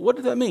else? What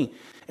did that mean?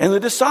 And the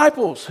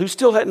disciples, who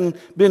still hadn't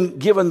been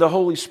given the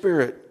Holy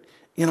Spirit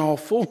in all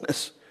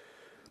fullness,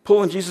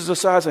 pulling Jesus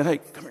aside saying, hey,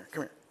 come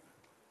here.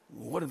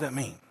 What did that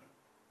mean?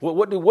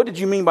 What did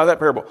you mean by that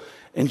parable?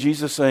 And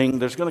Jesus saying,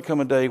 there's going to come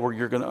a day where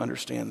you're going to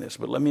understand this,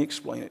 but let me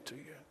explain it to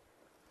you.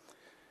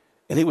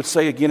 And He would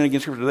say again and again,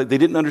 Scripture, that they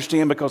didn't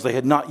understand because they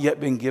had not yet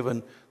been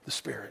given the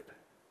Spirit.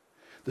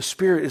 The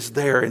Spirit is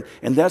there,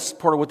 and that's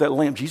part of what that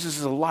lamp, Jesus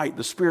is a light.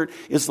 The Spirit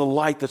is the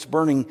light that's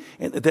burning,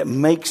 and that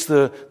makes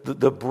the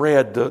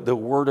bread, the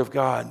Word of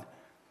God,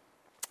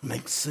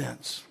 make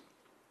sense.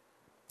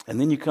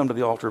 And then you come to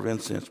the altar of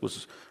incense, which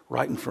is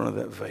right in front of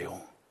that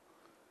veil.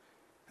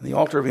 And the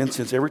altar of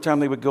incense, every time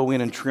they would go in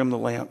and trim the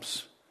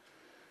lamps,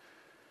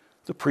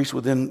 the priest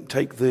would then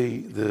take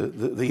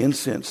the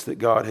incense that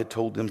God had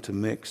told them to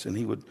mix, and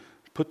he would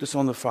put this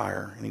on the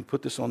fire, and he'd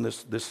put this on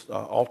this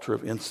altar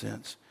of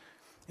incense.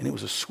 And it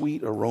was a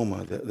sweet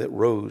aroma that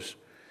rose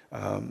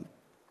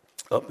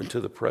up into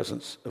the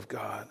presence of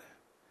God.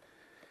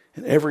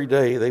 And every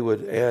day they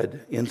would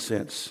add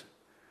incense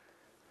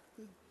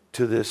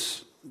to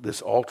this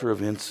altar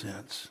of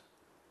incense.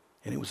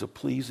 And it was a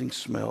pleasing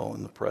smell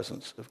in the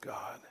presence of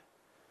God.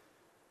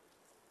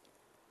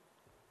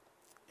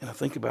 And I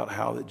think about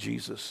how that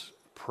Jesus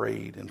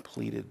prayed and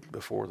pleaded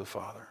before the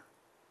Father.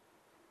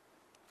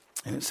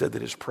 And it said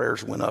that his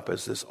prayers went up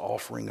as this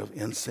offering of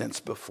incense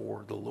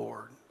before the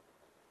Lord.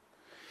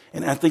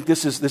 And I think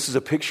this is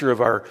a picture of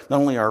not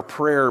only our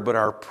prayer, but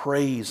our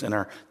praise and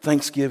our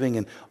thanksgiving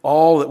and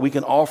all that we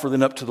can offer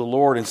then up to the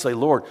Lord and say,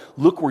 Lord,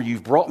 look where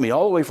you've brought me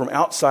all the way from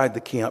outside the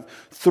camp,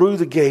 through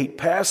the gate,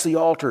 past the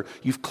altar.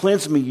 You've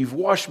cleansed me, you've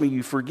washed me,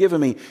 you've forgiven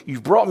me,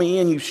 you've brought me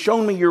in, you've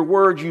shown me your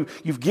word,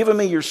 you've given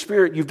me your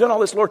spirit, you've done all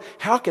this, Lord.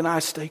 How can I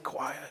stay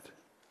quiet?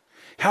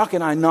 How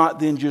can I not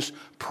then just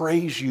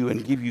praise you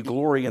and give you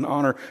glory and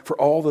honor for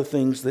all the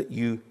things that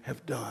you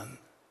have done?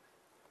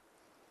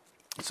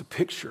 It's a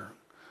picture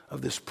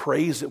of this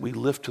praise that we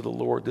lift to the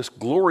Lord, this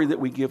glory that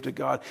we give to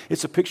God.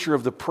 It's a picture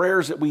of the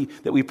prayers that we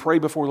pray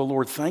before the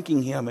Lord,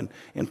 thanking him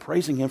and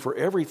praising him for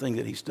everything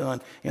that he's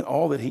done and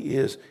all that he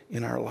is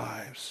in our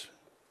lives.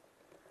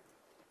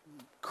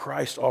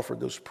 Christ offered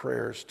those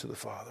prayers to the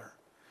Father.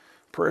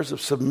 Prayers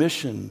of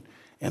submission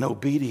and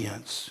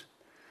obedience,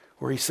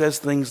 where he says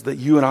things that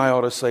you and I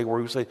ought to say,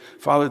 where we say,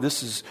 Father,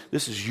 this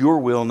is your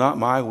will, not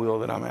my will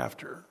that I'm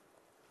after.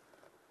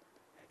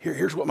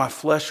 Here's what my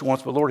flesh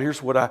wants, but Lord,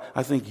 here's what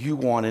I think you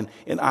want,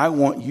 and I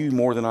want you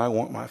more than I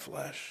want my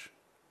flesh.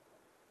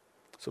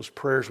 It's those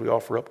prayers we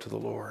offer up to the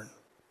Lord.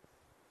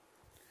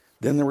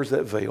 Then there was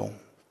that veil.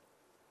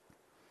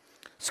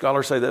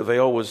 Scholars say that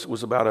veil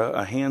was about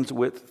a hand's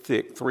width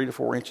thick, 3 to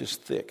 4 inches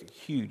thick, a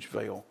huge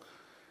veil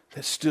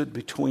that stood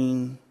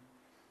between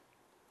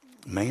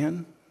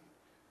man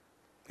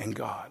and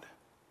God.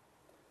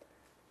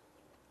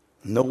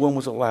 No one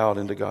was allowed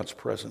into God's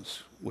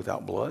presence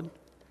without blood.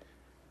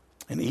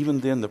 And even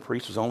then, the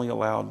priest was only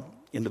allowed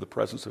into the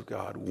presence of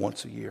God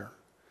once a year.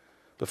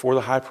 Before the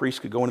high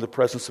priest could go into the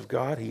presence of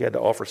God, he had to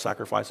offer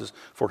sacrifices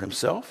for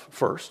himself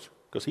first,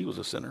 because he was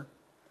a sinner,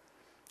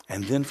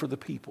 and then for the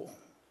people.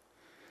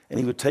 And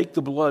he would take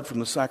the blood from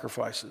the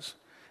sacrifices,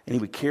 and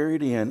he would carry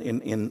it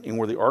in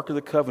where the Ark of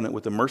the Covenant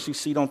with the mercy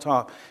seat on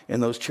top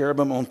and those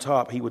cherubim on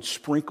top, he would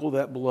sprinkle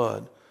that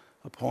blood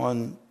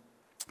upon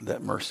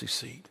that mercy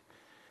seat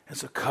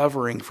as a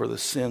covering for the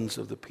sins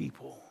of the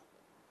people.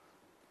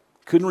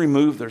 Couldn't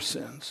remove their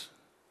sins,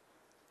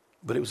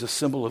 but it was a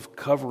symbol of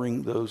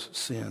covering those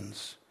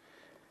sins.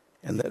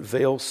 And that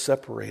veil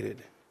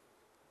separated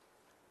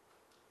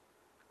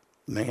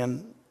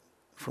man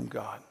from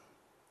God.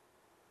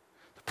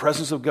 The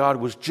presence of God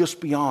was just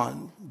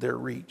beyond their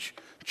reach,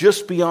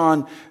 just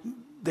beyond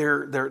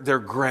their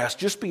grasp,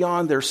 just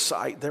beyond their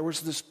sight. There was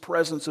this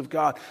presence of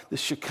God,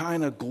 this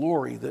Shekinah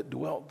glory that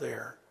dwelt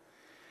there.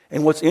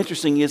 And what's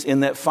interesting is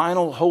in that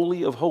final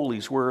Holy of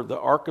Holies where the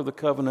Ark of the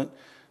Covenant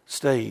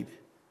stayed,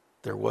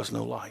 there was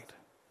no light.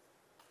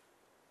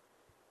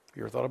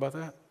 You ever thought about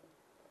that?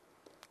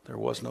 There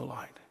was no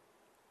light.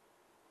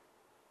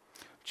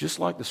 Just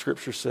like the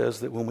scripture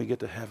says that when we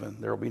get to heaven,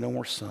 there will be no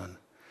more sun,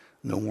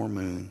 no more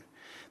moon,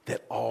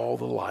 that all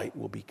the light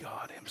will be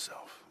God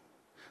himself.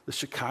 The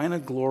Shekinah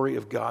glory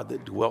of God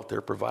that dwelt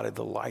there provided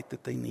the light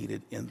that they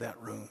needed in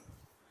that room.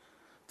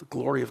 The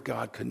glory of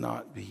God could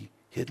not be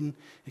hidden.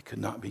 It could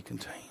not be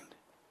contained.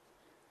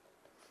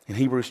 In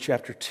Hebrews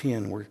chapter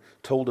 10, we're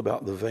told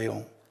about the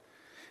veil.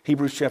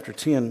 Hebrews chapter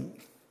 10,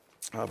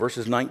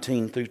 verses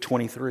 19 through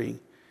 23.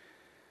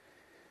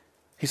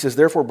 He says,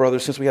 therefore,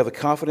 brothers, since we have the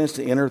confidence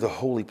to enter the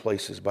holy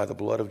places by the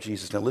blood of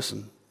Jesus. Now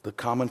listen, the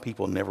common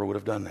people never would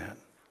have done that.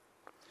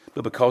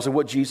 But because of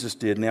what Jesus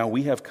did, now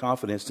we have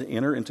confidence to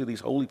enter into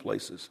these holy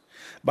places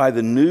by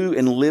the new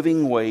and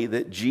living way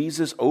that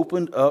Jesus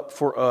opened up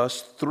for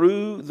us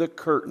through the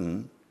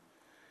curtain,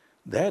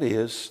 that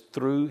is,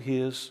 through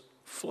his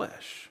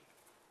flesh.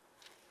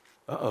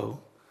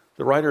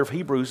 The writer of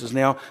Hebrews is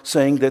now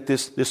saying that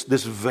this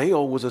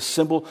veil was a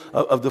symbol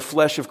of the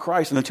flesh of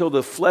Christ. And until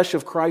the flesh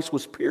of Christ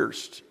was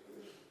pierced,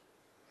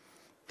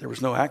 there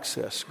was no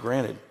access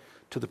granted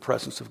to the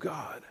presence of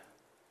God.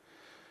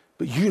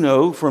 But you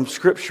know from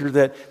Scripture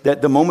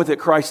that the moment that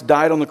Christ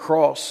died on the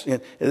cross,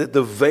 and that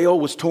the veil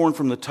was torn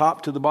from the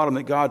top to the bottom,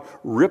 that God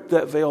ripped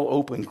that veil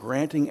open,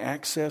 granting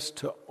access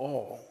to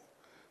all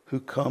who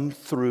come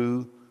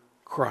through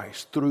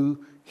Christ,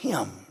 through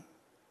him.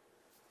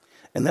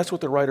 And that's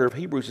what the writer of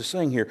Hebrews is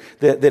saying here,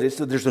 that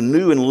there's a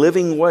new and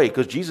living way,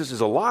 because Jesus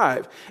is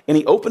alive, and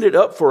he opened it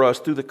up for us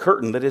through the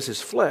curtain that is his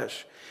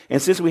flesh.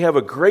 And since we have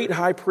a great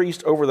high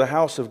priest over the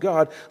house of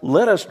God,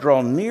 let us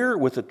draw near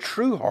with a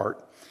true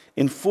heart,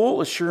 in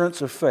full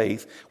assurance of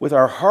faith, with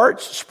our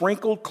hearts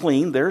sprinkled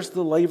clean, there's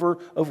the laver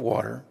of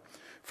water,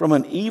 from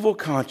an evil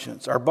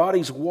conscience, our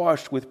bodies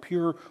washed with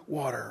pure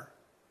water.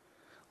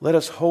 Let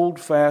us hold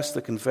fast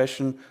the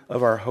confession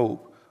of our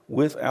hope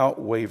without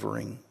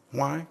wavering.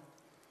 Why?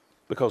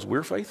 Because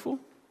we're faithful?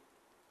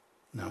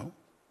 No.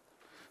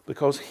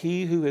 Because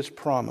he who has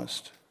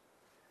promised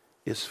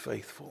is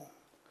faithful.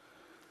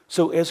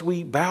 So as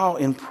we bow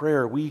in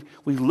prayer, we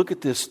look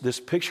at this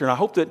picture, and I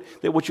hope that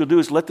what you'll do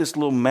is let this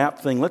little map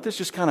thing, let this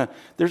just kind of,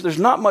 there's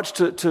not much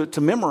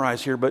to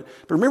memorize here, but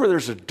remember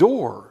there's a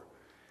door,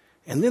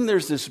 and then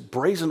there's this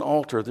brazen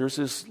altar, there's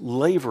this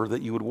laver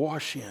that you would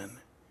wash in.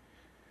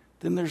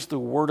 Then there's the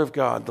Word of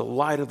God, the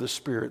light of the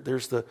Spirit.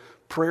 There's the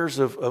prayers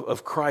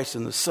of Christ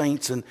and the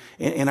saints and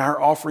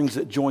our offerings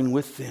that join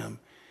with them.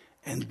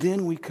 And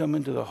then we come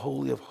into the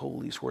Holy of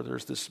Holies where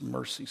there's this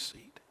mercy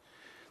seat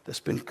that's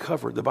been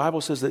covered. The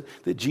Bible says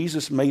that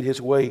Jesus made his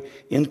way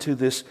into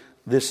this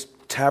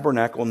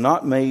tabernacle,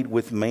 not made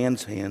with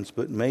man's hands,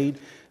 but made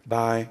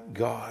by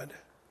God.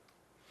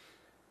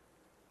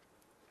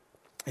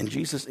 And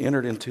Jesus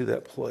entered into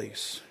that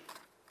place.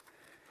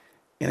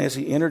 And as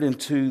he entered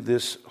into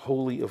this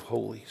Holy of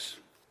Holies,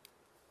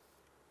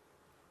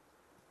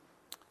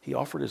 he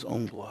offered his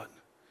own blood.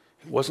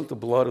 It wasn't the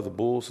blood of the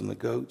bulls and the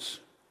goats.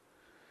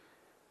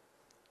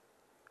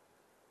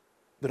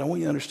 But I want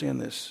you to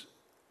understand this.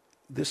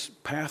 This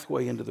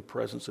pathway into the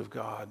presence of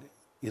God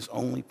is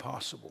only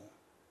possible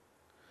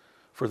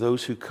for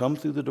those who come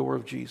through the door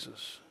of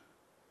Jesus,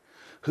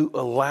 who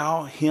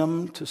allow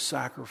him to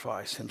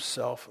sacrifice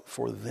himself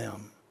for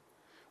them,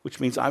 which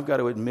means I've got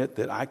to admit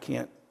that I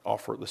can't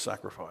offer the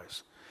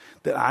sacrifice,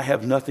 that I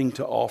have nothing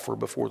to offer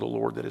before the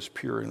Lord that is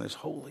pure and is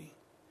holy.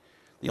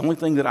 The only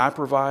thing that I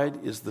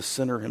provide is the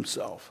sinner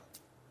himself,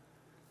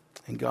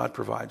 and God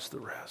provides the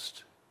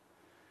rest.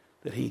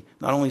 That he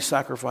not only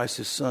sacrificed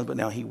his son, but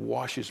now he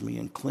washes me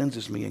and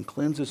cleanses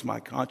my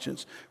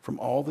conscience from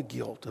all the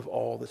guilt of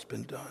all that's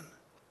been done.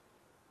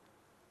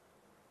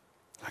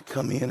 I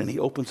come in and he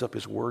opens up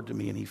his word to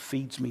me and he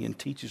feeds me and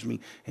teaches me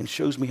and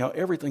shows me how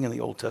everything in the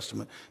Old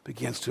Testament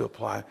begins to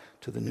apply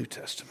to the New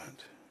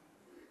Testament.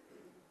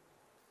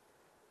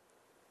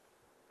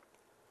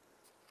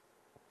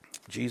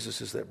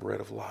 Jesus is that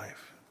bread of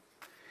life.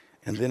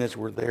 And then as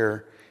we're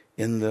there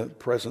in the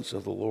presence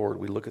of the Lord,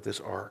 we look at this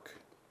ark.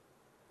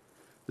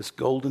 This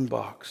golden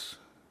box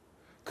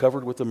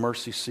covered with the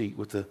mercy seat,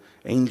 with the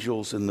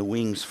angels and the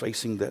wings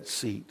facing that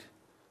seat,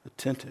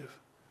 attentive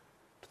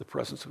to the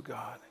presence of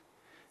God.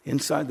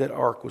 Inside that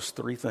ark was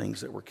three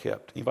things that were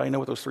kept. Anybody know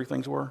what those three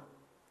things were?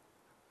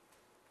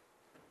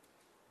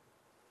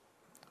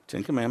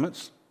 10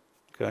 Commandments,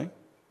 okay?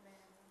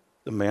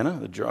 The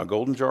manna, a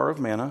golden jar of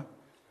manna,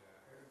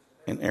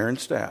 and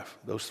Aaron's staff.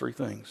 Those three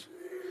things.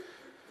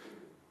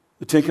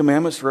 The 10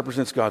 Commandments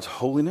represents God's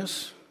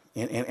holiness,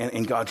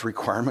 and God's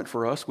requirement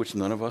for us, which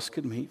none of us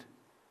could meet.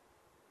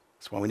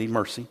 That's why we need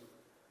mercy.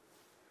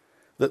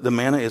 The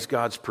manna is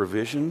God's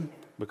provision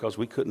because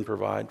we couldn't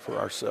provide for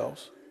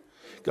ourselves.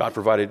 God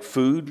provided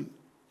food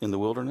in the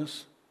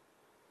wilderness.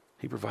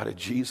 He provided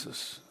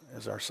Jesus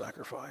as our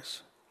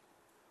sacrifice.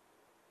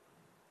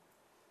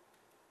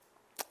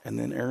 And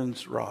then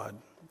Aaron's rod.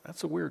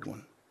 That's a weird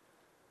one.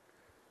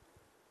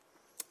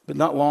 But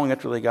not long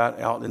after they got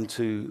out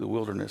into the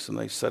wilderness and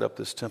they set up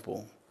this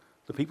temple,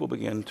 the people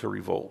began to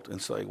revolt and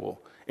say,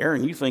 well,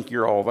 Aaron, you think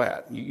you're all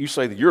that. You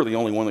say that you're the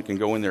only one that can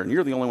go in there and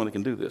you're the only one that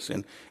can do this.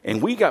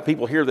 And we got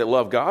people here that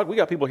love God. We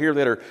got people here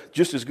that are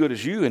just as good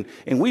as you.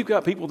 And we've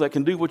got people that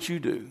can do what you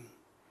do.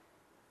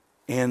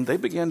 And they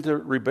began to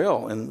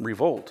rebel and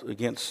revolt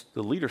against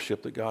the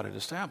leadership that God had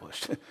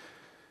established.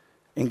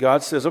 And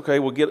God says, okay,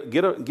 well,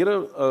 get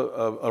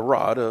a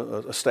rod,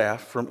 a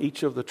staff from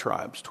each of the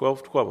tribes,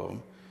 12 of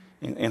them,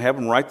 and have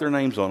them write their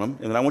names on them.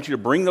 And then I want you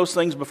to bring those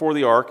things before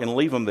the ark and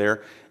leave them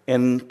there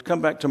and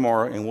come back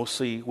tomorrow and we'll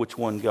see which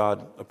one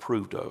God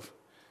approved of.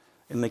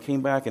 And they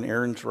came back and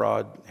Aaron's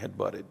rod had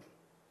budded.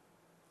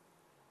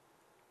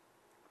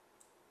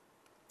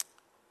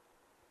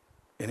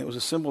 And it was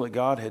a symbol that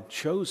God had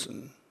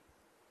chosen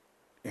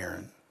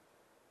Aaron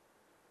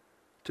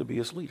to be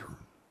his leader.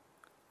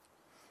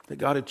 That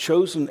God had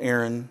chosen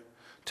Aaron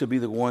to be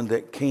the one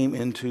that came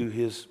into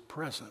his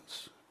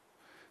presence.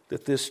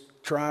 That this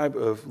tribe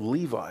of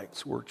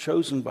Levites were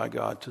chosen by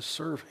God to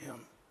serve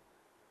him.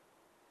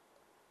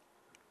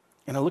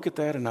 And I look at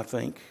that and I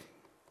think,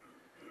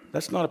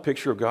 that's not a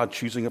picture of God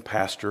choosing a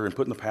pastor and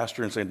putting the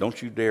pastor and saying, don't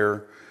you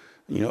dare,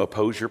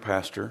 oppose your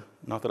pastor.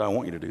 Not that I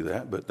want you to do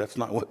that, but that's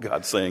not what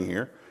God's saying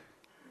here.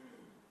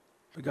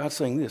 But God's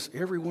saying this,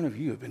 every one of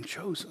you have been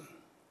chosen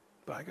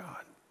by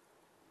God.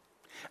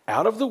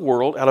 Out of the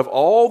world, out of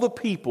all the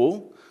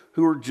people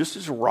who are just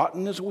as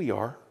rotten as we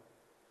are,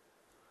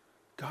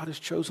 God has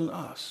chosen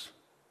us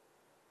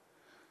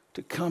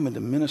to come and to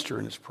minister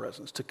in his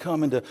presence, to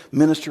come and to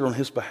minister on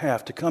his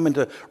behalf, to come and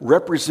to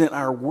represent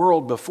our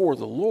world before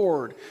the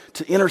Lord,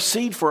 to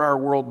intercede for our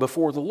world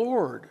before the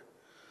Lord.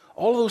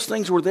 All of those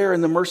things were there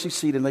in the mercy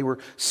seat, and they were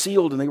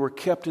sealed and they were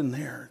kept in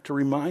there to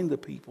remind the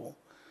people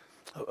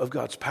of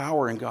God's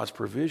power and God's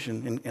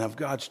provision and of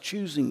God's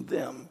choosing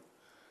them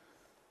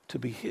to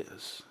be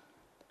his.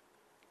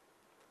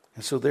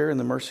 And so there in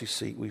the mercy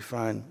seat, we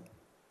find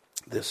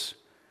this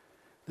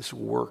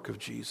work of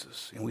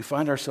Jesus. And we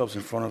find ourselves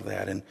in front of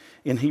that. And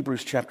in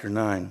Hebrews chapter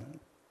 9,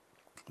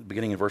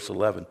 beginning in verse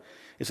 11,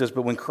 it says,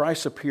 "But when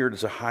Christ appeared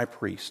as a high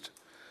priest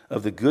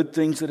of the good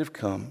things that have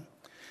come,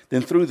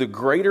 then through the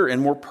greater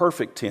and more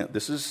perfect tent,"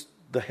 this is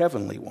the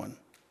heavenly one,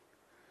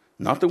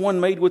 not the one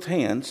made with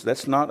hands,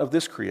 that's not of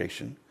this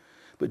creation,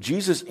 but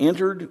Jesus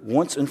entered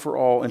once and for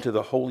all into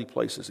the holy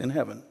places in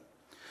heaven,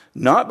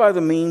 not by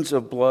the means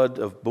of blood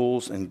of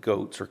bulls and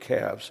goats or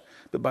calves,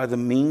 but by the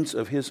means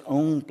of his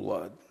own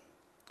blood.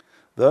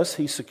 Thus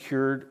he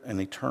secured an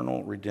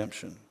eternal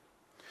redemption.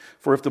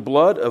 For if the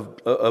blood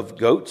of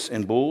goats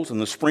and bulls and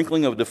the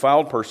sprinkling of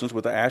defiled persons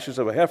with the ashes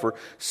of a heifer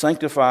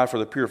sanctify for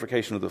the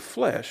purification of the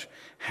flesh,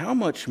 how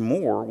much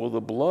more will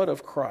the blood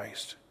of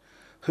Christ,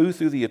 who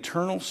through the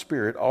eternal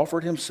Spirit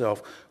offered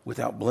himself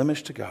without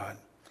blemish to God,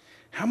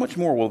 how much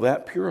more will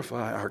that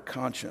purify our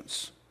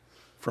conscience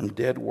from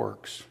dead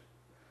works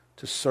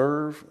to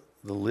serve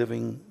the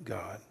living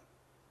God?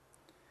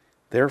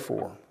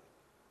 Therefore,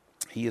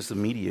 he is the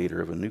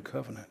mediator of a new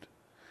covenant,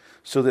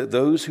 so that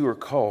those who are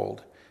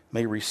called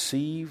may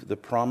receive the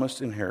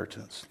promised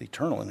inheritance, the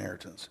eternal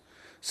inheritance,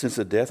 since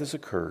a death has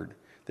occurred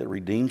that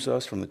redeems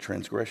us from the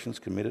transgressions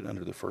committed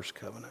under the first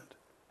covenant.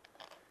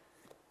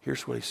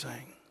 Here's what he's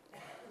saying.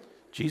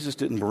 Jesus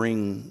didn't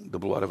bring the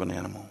blood of an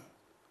animal.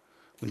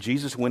 When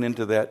Jesus went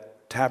into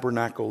that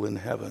tabernacle in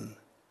heaven,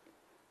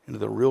 into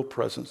the real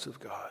presence of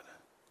God,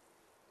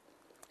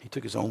 he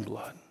took his own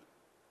blood.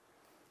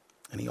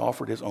 And he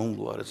offered his own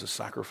blood as a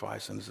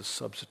sacrifice and as a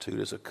substitute,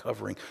 as a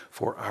covering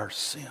for our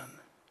sin.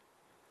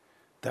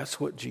 That's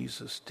what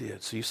Jesus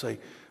did. So you say,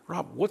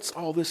 Rob, what's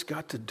all this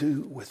got to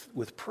do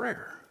with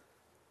prayer?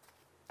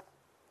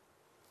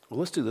 Well,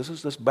 let's do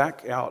this. Let's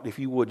back out, if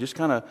you would. Just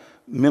kind of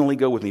mentally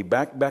go with me.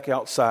 Back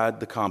outside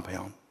the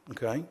compound,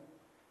 okay?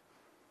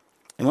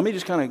 And let me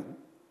just kind of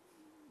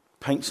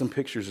paint some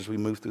pictures as we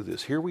move through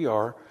this. Here we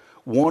are,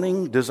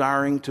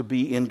 desiring to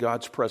be in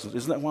God's presence.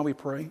 Isn't that why we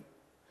pray?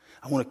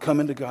 I want to come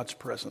into God's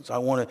presence. I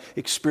want to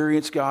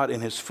experience God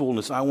in his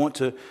fullness. I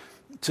want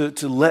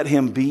to let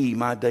him be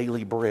my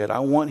daily bread.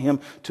 I want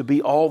him to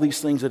be all these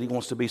things that he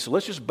wants to be. So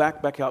let's just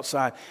back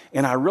outside.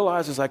 And I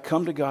realize as I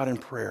come to God in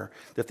prayer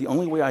that the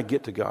only way I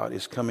get to God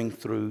is coming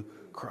through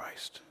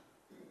Christ.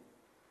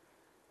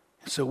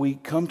 So we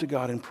come to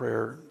God in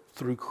prayer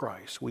through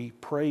Christ. We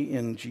pray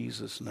in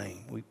Jesus'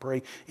 name. We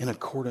pray in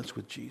accordance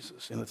with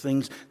Jesus and the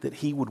things that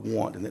he would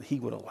want and that he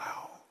would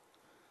allow.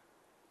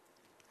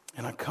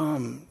 And I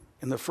come,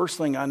 and the first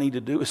thing I need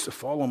to do is to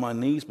fall on my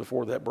knees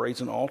before that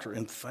brazen altar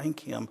and thank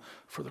him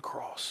for the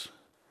cross.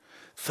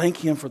 Thank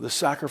him for the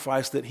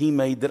sacrifice that he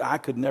made that I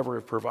could never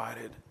have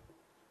provided.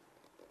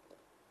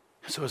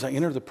 So as I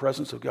enter the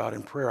presence of God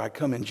in prayer, I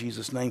come in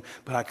Jesus' name,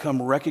 but I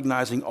come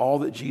recognizing all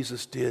that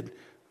Jesus did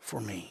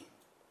for me.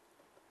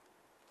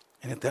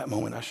 And at that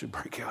moment, I should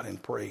break out in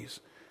praise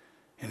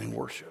and in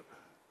worship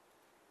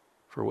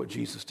for what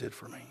Jesus did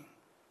for me.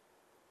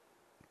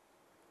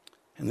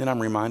 And then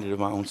I'm reminded of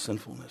my own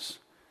sinfulness.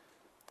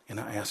 And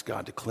I ask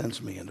God to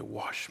cleanse me and to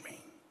wash me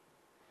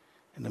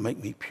and to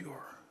make me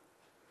pure.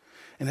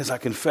 And as I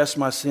confess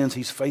my sins,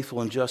 he's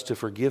faithful and just to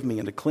forgive me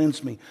and to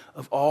cleanse me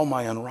of all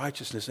my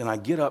unrighteousness. And I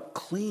get up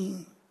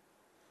clean.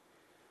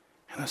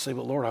 And I say,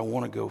 but Lord, I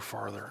want to go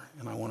farther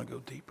and I want to go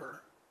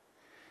deeper.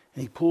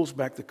 And he pulls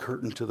back the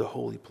curtain to the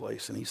holy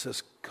place and he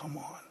says, come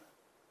on.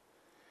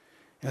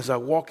 And as I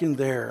walk in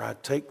there, I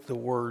take the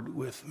word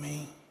with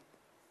me.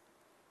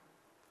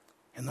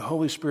 And the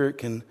Holy Spirit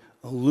can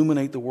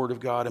illuminate the Word of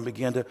God and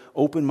begin to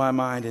open my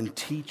mind and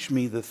teach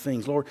me the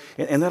things. Lord,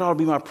 and that ought to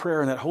be my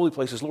prayer in that holy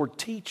place is, Lord,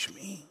 teach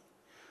me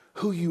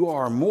who you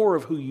are, more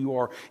of who you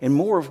are, and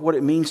more of what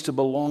it means to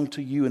belong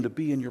to you and to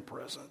be in your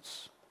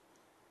presence.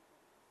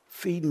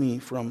 Feed me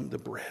from the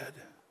bread.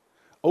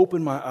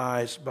 Open my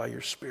eyes by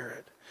your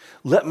Spirit.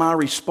 Let my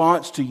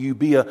response to you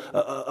be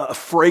a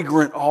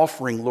fragrant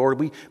offering, Lord.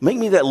 Make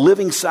me that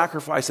living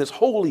sacrifice that's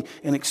holy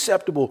and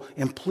acceptable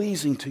and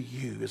pleasing to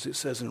you, as it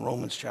says in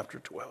Romans chapter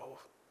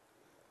 12.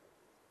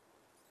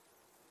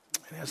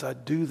 And as I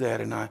do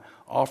that and I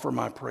offer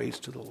my praise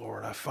to the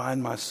Lord, I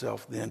find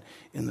myself then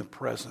in the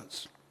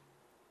presence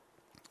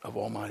of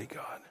Almighty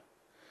God.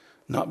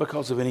 Not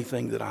because of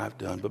anything that I've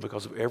done, but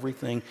because of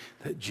everything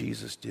that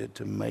Jesus did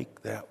to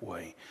make that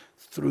way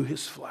through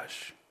his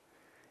flesh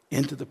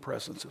into the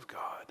presence of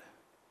God.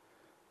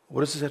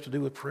 What does this have to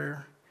do with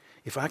prayer?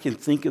 If I can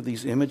think of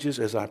these images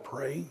as I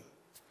pray,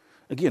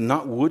 again,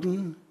 not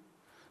wooden,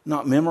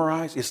 not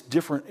memorized, it's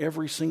different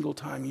every single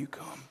time you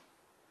come.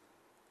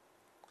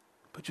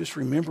 But just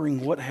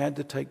remembering what had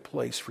to take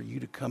place for you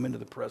to come into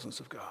the presence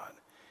of God.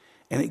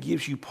 And it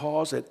gives you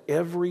pause at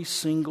every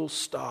single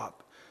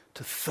stop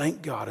to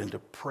thank God and to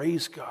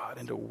praise God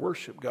and to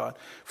worship God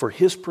for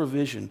his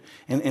provision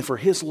and for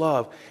his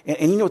love.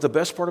 And you know what the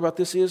best part about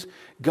this is?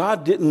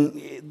 God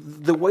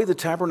didn't, the way the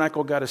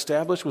tabernacle got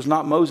established was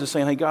not Moses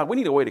saying, hey God, we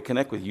need a way to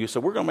connect with you, so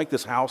we're going to make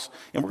this house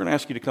and we're going to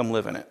ask you to come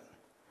live in it.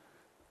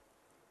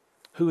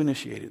 Who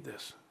initiated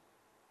this?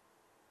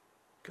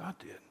 God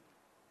did.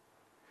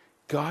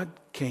 God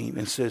came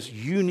and says,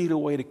 you need a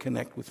way to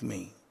connect with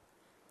me.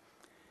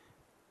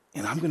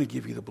 And I'm going to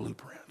give you the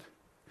blueprint.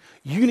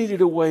 You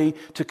needed a way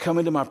to come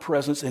into my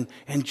presence and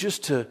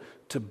just to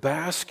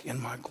bask in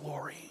my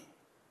glory.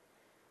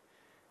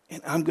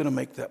 And I'm going to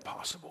make that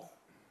possible.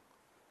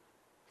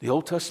 The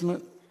Old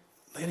Testament,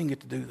 they didn't get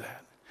to do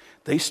that.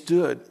 They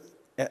stood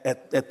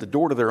at the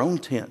door to their own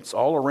tents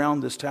all around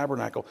this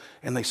tabernacle,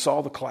 and they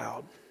saw the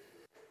cloud,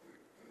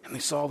 and they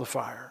saw the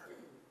fire,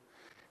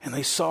 and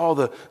they saw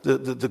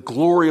the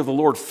glory of the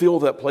Lord fill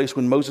that place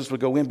when Moses would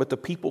go in, but the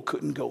people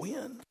couldn't go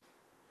in.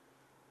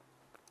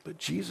 But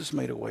Jesus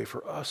made a way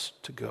for us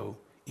to go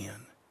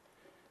in.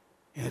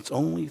 And it's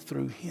only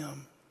through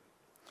him.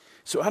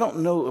 So I don't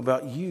know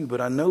about you, but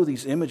I know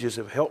these images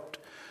have helped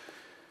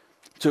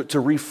to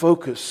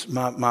refocus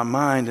my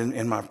mind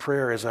and my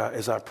prayer as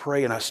I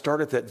pray. And I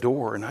start at that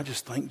door, and I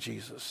just thank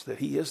Jesus that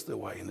he is the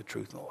way and the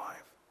truth and the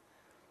life.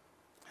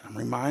 And I'm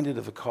reminded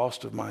of the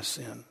cost of my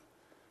sin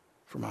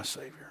for my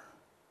Savior.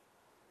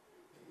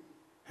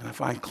 And I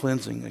find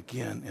cleansing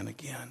again and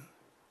again.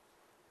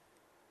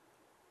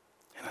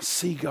 And I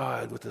see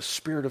God with the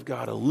Spirit of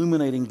God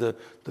illuminating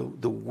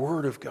the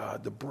Word of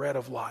God, the bread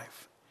of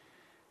life,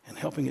 and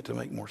helping it to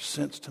make more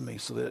sense to me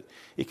so that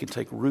it can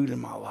take root in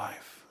my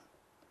life.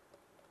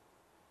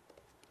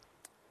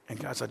 And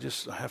guys,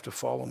 I have to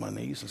fall on my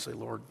knees and say,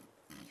 Lord,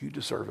 you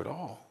deserve it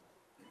all.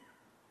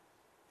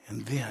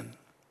 And then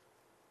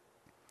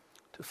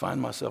to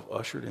find myself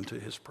ushered into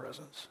his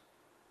presence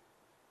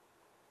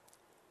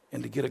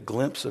and to get a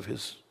glimpse of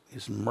his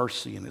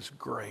mercy and his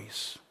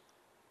grace.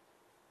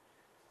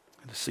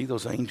 And to see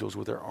those angels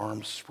with their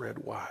arms spread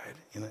wide,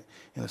 in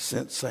a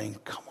sense saying,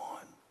 come on.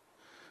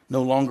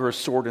 No longer a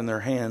sword in their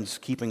hands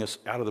keeping us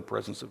out of the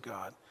presence of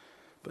God,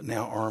 but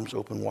now arms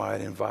open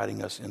wide,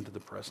 inviting us into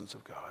the presence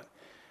of God.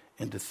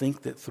 And to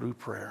think that through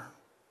prayer,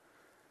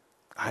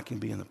 I can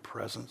be in the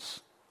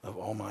presence of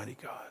Almighty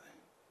God.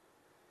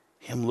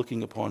 Him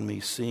looking upon me,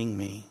 seeing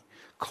me,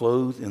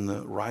 clothed in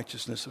the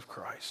righteousness of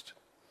Christ.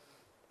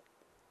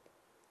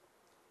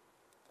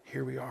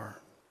 Here we are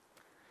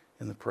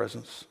in the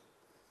presence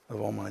of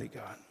Almighty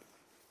God.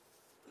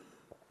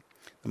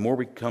 The more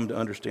we come to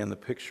understand the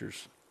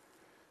pictures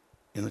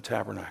in the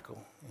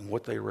tabernacle and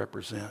what they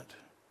represent,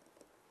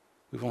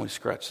 we've only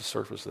scratched the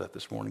surface of that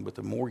this morning, but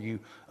the more you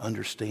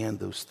understand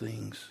those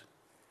things,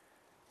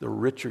 the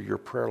richer your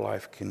prayer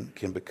life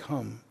can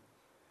become.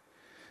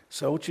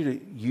 So I want you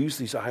to use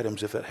these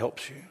items if that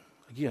helps you.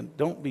 Again,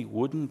 don't be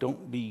wooden,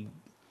 don't be,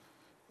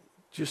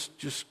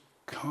 just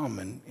come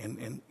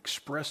and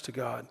express to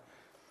God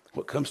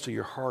what comes to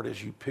your heart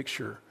as you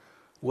picture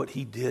what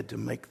he did to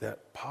make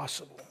that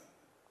possible.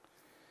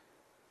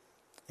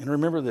 And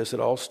remember this, it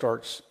all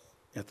starts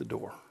at the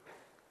door.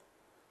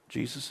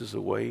 Jesus is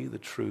the way, the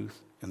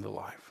truth, and the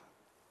life.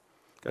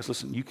 Guys,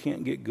 listen, you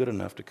can't get good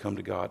enough to come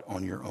to God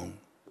on your own.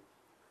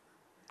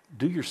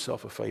 Do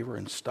yourself a favor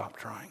and stop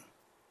trying.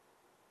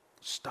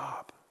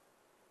 Stop.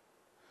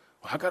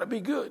 Well, I got to be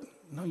good.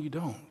 No, you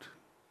don't.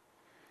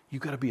 You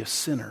got to be a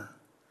sinner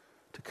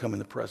to come in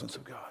the presence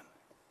of God.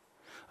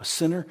 A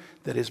sinner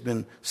that has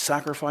been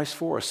sacrificed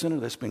for, a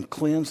sinner that's been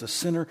cleansed, a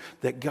sinner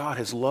that God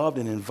has loved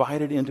and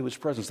invited into his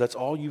presence. That's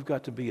all you've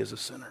got to be as a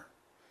sinner.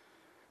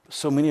 But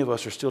so many of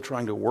us are still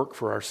trying to work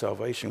for our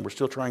salvation. We're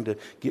still trying to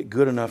get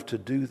good enough to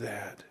do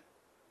that.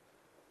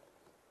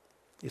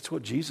 It's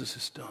what Jesus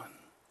has done.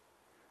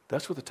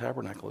 That's what the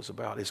tabernacle is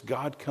about. It's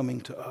God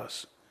coming to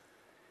us.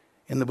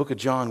 In the book of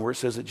John, where it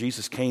says that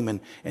Jesus came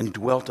and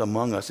dwelt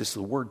among us, it's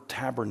the word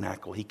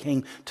tabernacle. He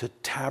came to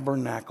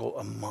tabernacle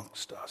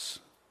amongst us,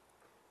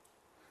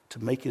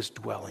 to make his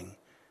dwelling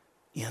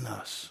in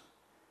us.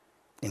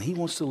 And he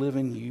wants to live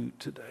in you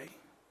today.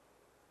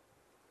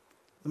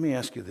 Let me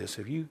ask you this.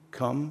 Have you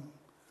come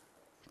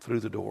through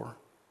the door,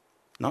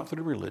 not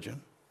through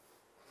religion?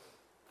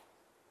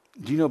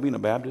 Do you know being a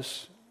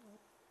Baptist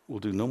will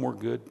do no more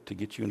good to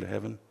get you into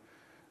heaven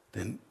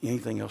than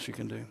anything else you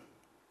can do?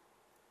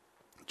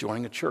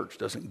 Joining a church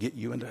doesn't get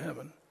you into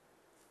heaven.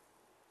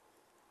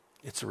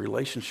 It's a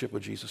relationship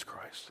with Jesus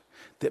Christ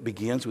that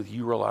begins with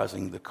you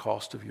realizing the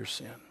cost of your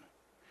sin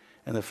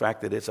and the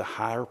fact that it's a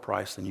higher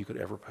price than you could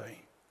ever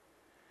pay.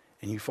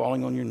 And you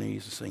falling on your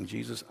knees and saying,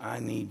 Jesus,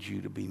 I need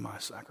you to be my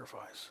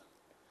sacrifice.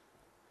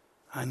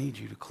 I need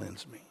you to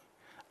cleanse me.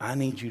 I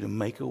need you to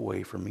make a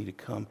way for me to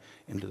come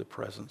into the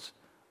presence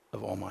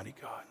of Almighty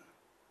God.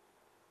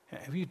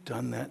 Have you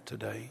done that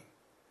today?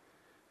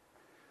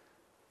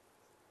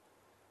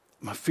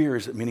 My fear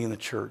is that many in the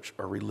church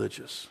are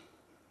religious.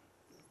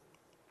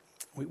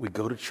 We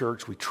go to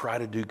church, we try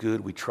to do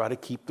good, we try to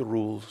keep the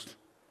rules,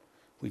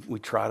 we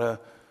try to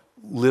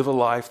live a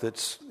life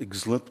that's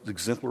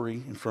exemplary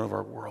in front of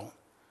our world.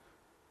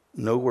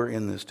 Nowhere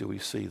in this do we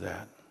see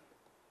that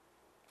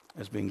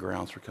as being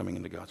grounds for coming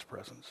into God's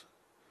presence.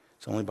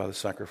 It's only by the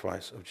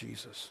sacrifice of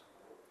Jesus.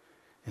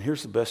 And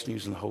here's the best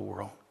news in the whole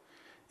world,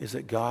 is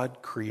that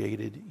God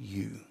created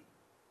you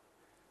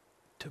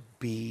to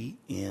be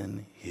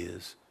in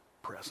his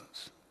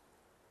presence.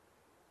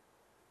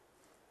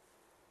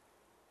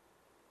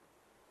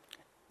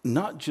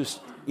 Not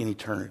just in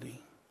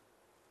eternity,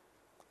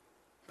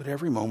 but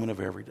every moment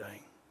of every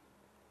day.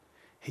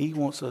 He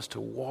wants us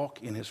to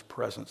walk in his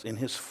presence, in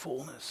his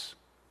fullness,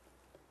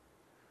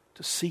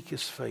 to seek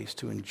his face,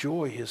 to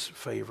enjoy his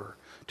favor,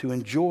 to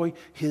enjoy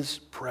his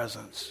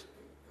presence.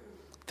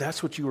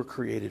 That's what you were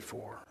created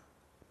for.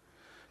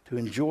 To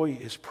enjoy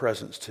his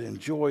presence, to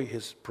enjoy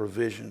his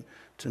provision,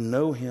 to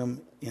know him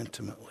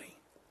intimately.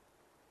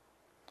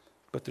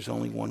 But there's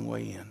only one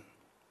way in,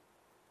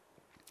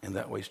 and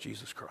that way is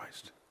Jesus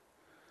Christ.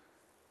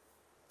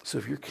 So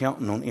if you're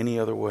counting on any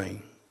other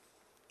way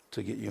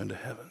to get you into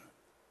heaven,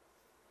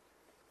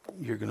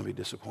 you're going to be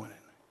disappointed.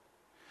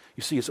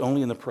 You see, it's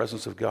only in the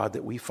presence of God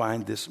that we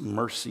find this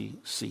mercy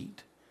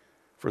seat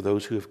for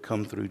those who have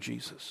come through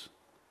Jesus.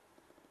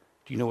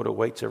 Do you know what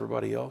awaits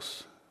everybody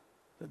else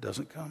that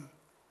doesn't come?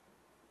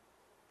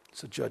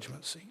 It's a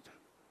judgment seat.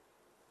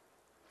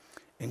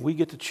 And we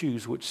get to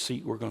choose which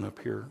seat we're going to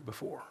appear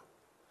before.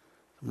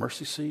 The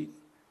mercy seat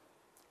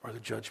or the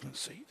judgment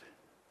seat.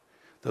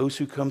 Those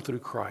who come through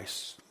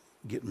Christ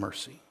get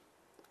mercy.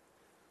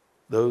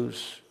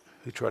 Those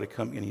who try to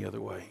come any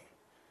other way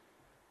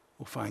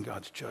will find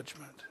God's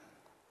judgment.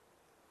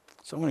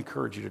 So I want to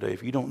encourage you today,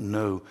 if you don't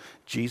know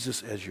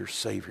Jesus as your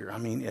Savior, I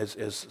mean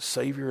as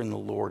Savior and the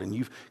Lord, and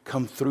you've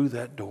come through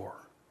that door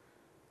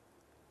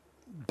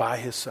by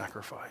his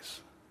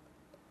sacrifice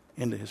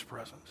into his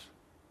presence,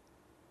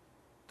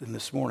 then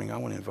this morning I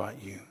want to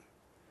invite you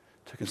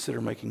to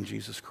consider making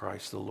Jesus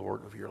Christ the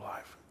Lord of your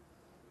life.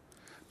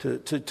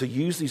 To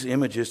use these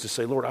images to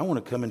say, Lord, I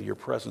want to come into your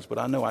presence, but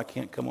I know I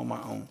can't come on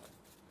my own.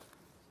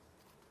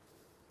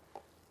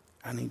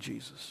 I need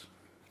Jesus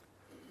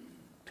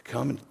to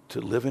come and to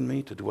live in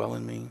me, to dwell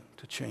in me,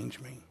 to change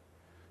me,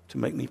 to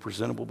make me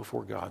presentable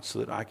before God so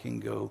that I can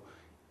go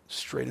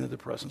straight into the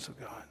presence of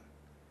God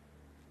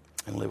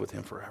and live with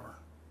him forever.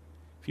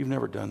 If you've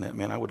never done that,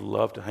 man, I would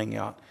love to hang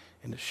out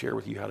and to share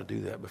with you how to do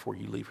that before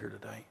you leave here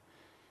today.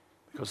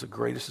 Because the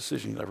greatest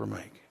decision you'll ever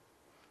make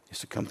is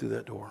to come through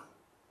that door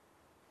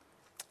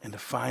and to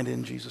find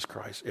in Jesus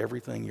Christ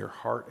everything your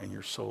heart and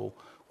your soul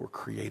were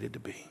created to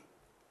be.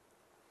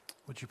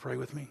 Would you pray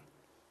with me?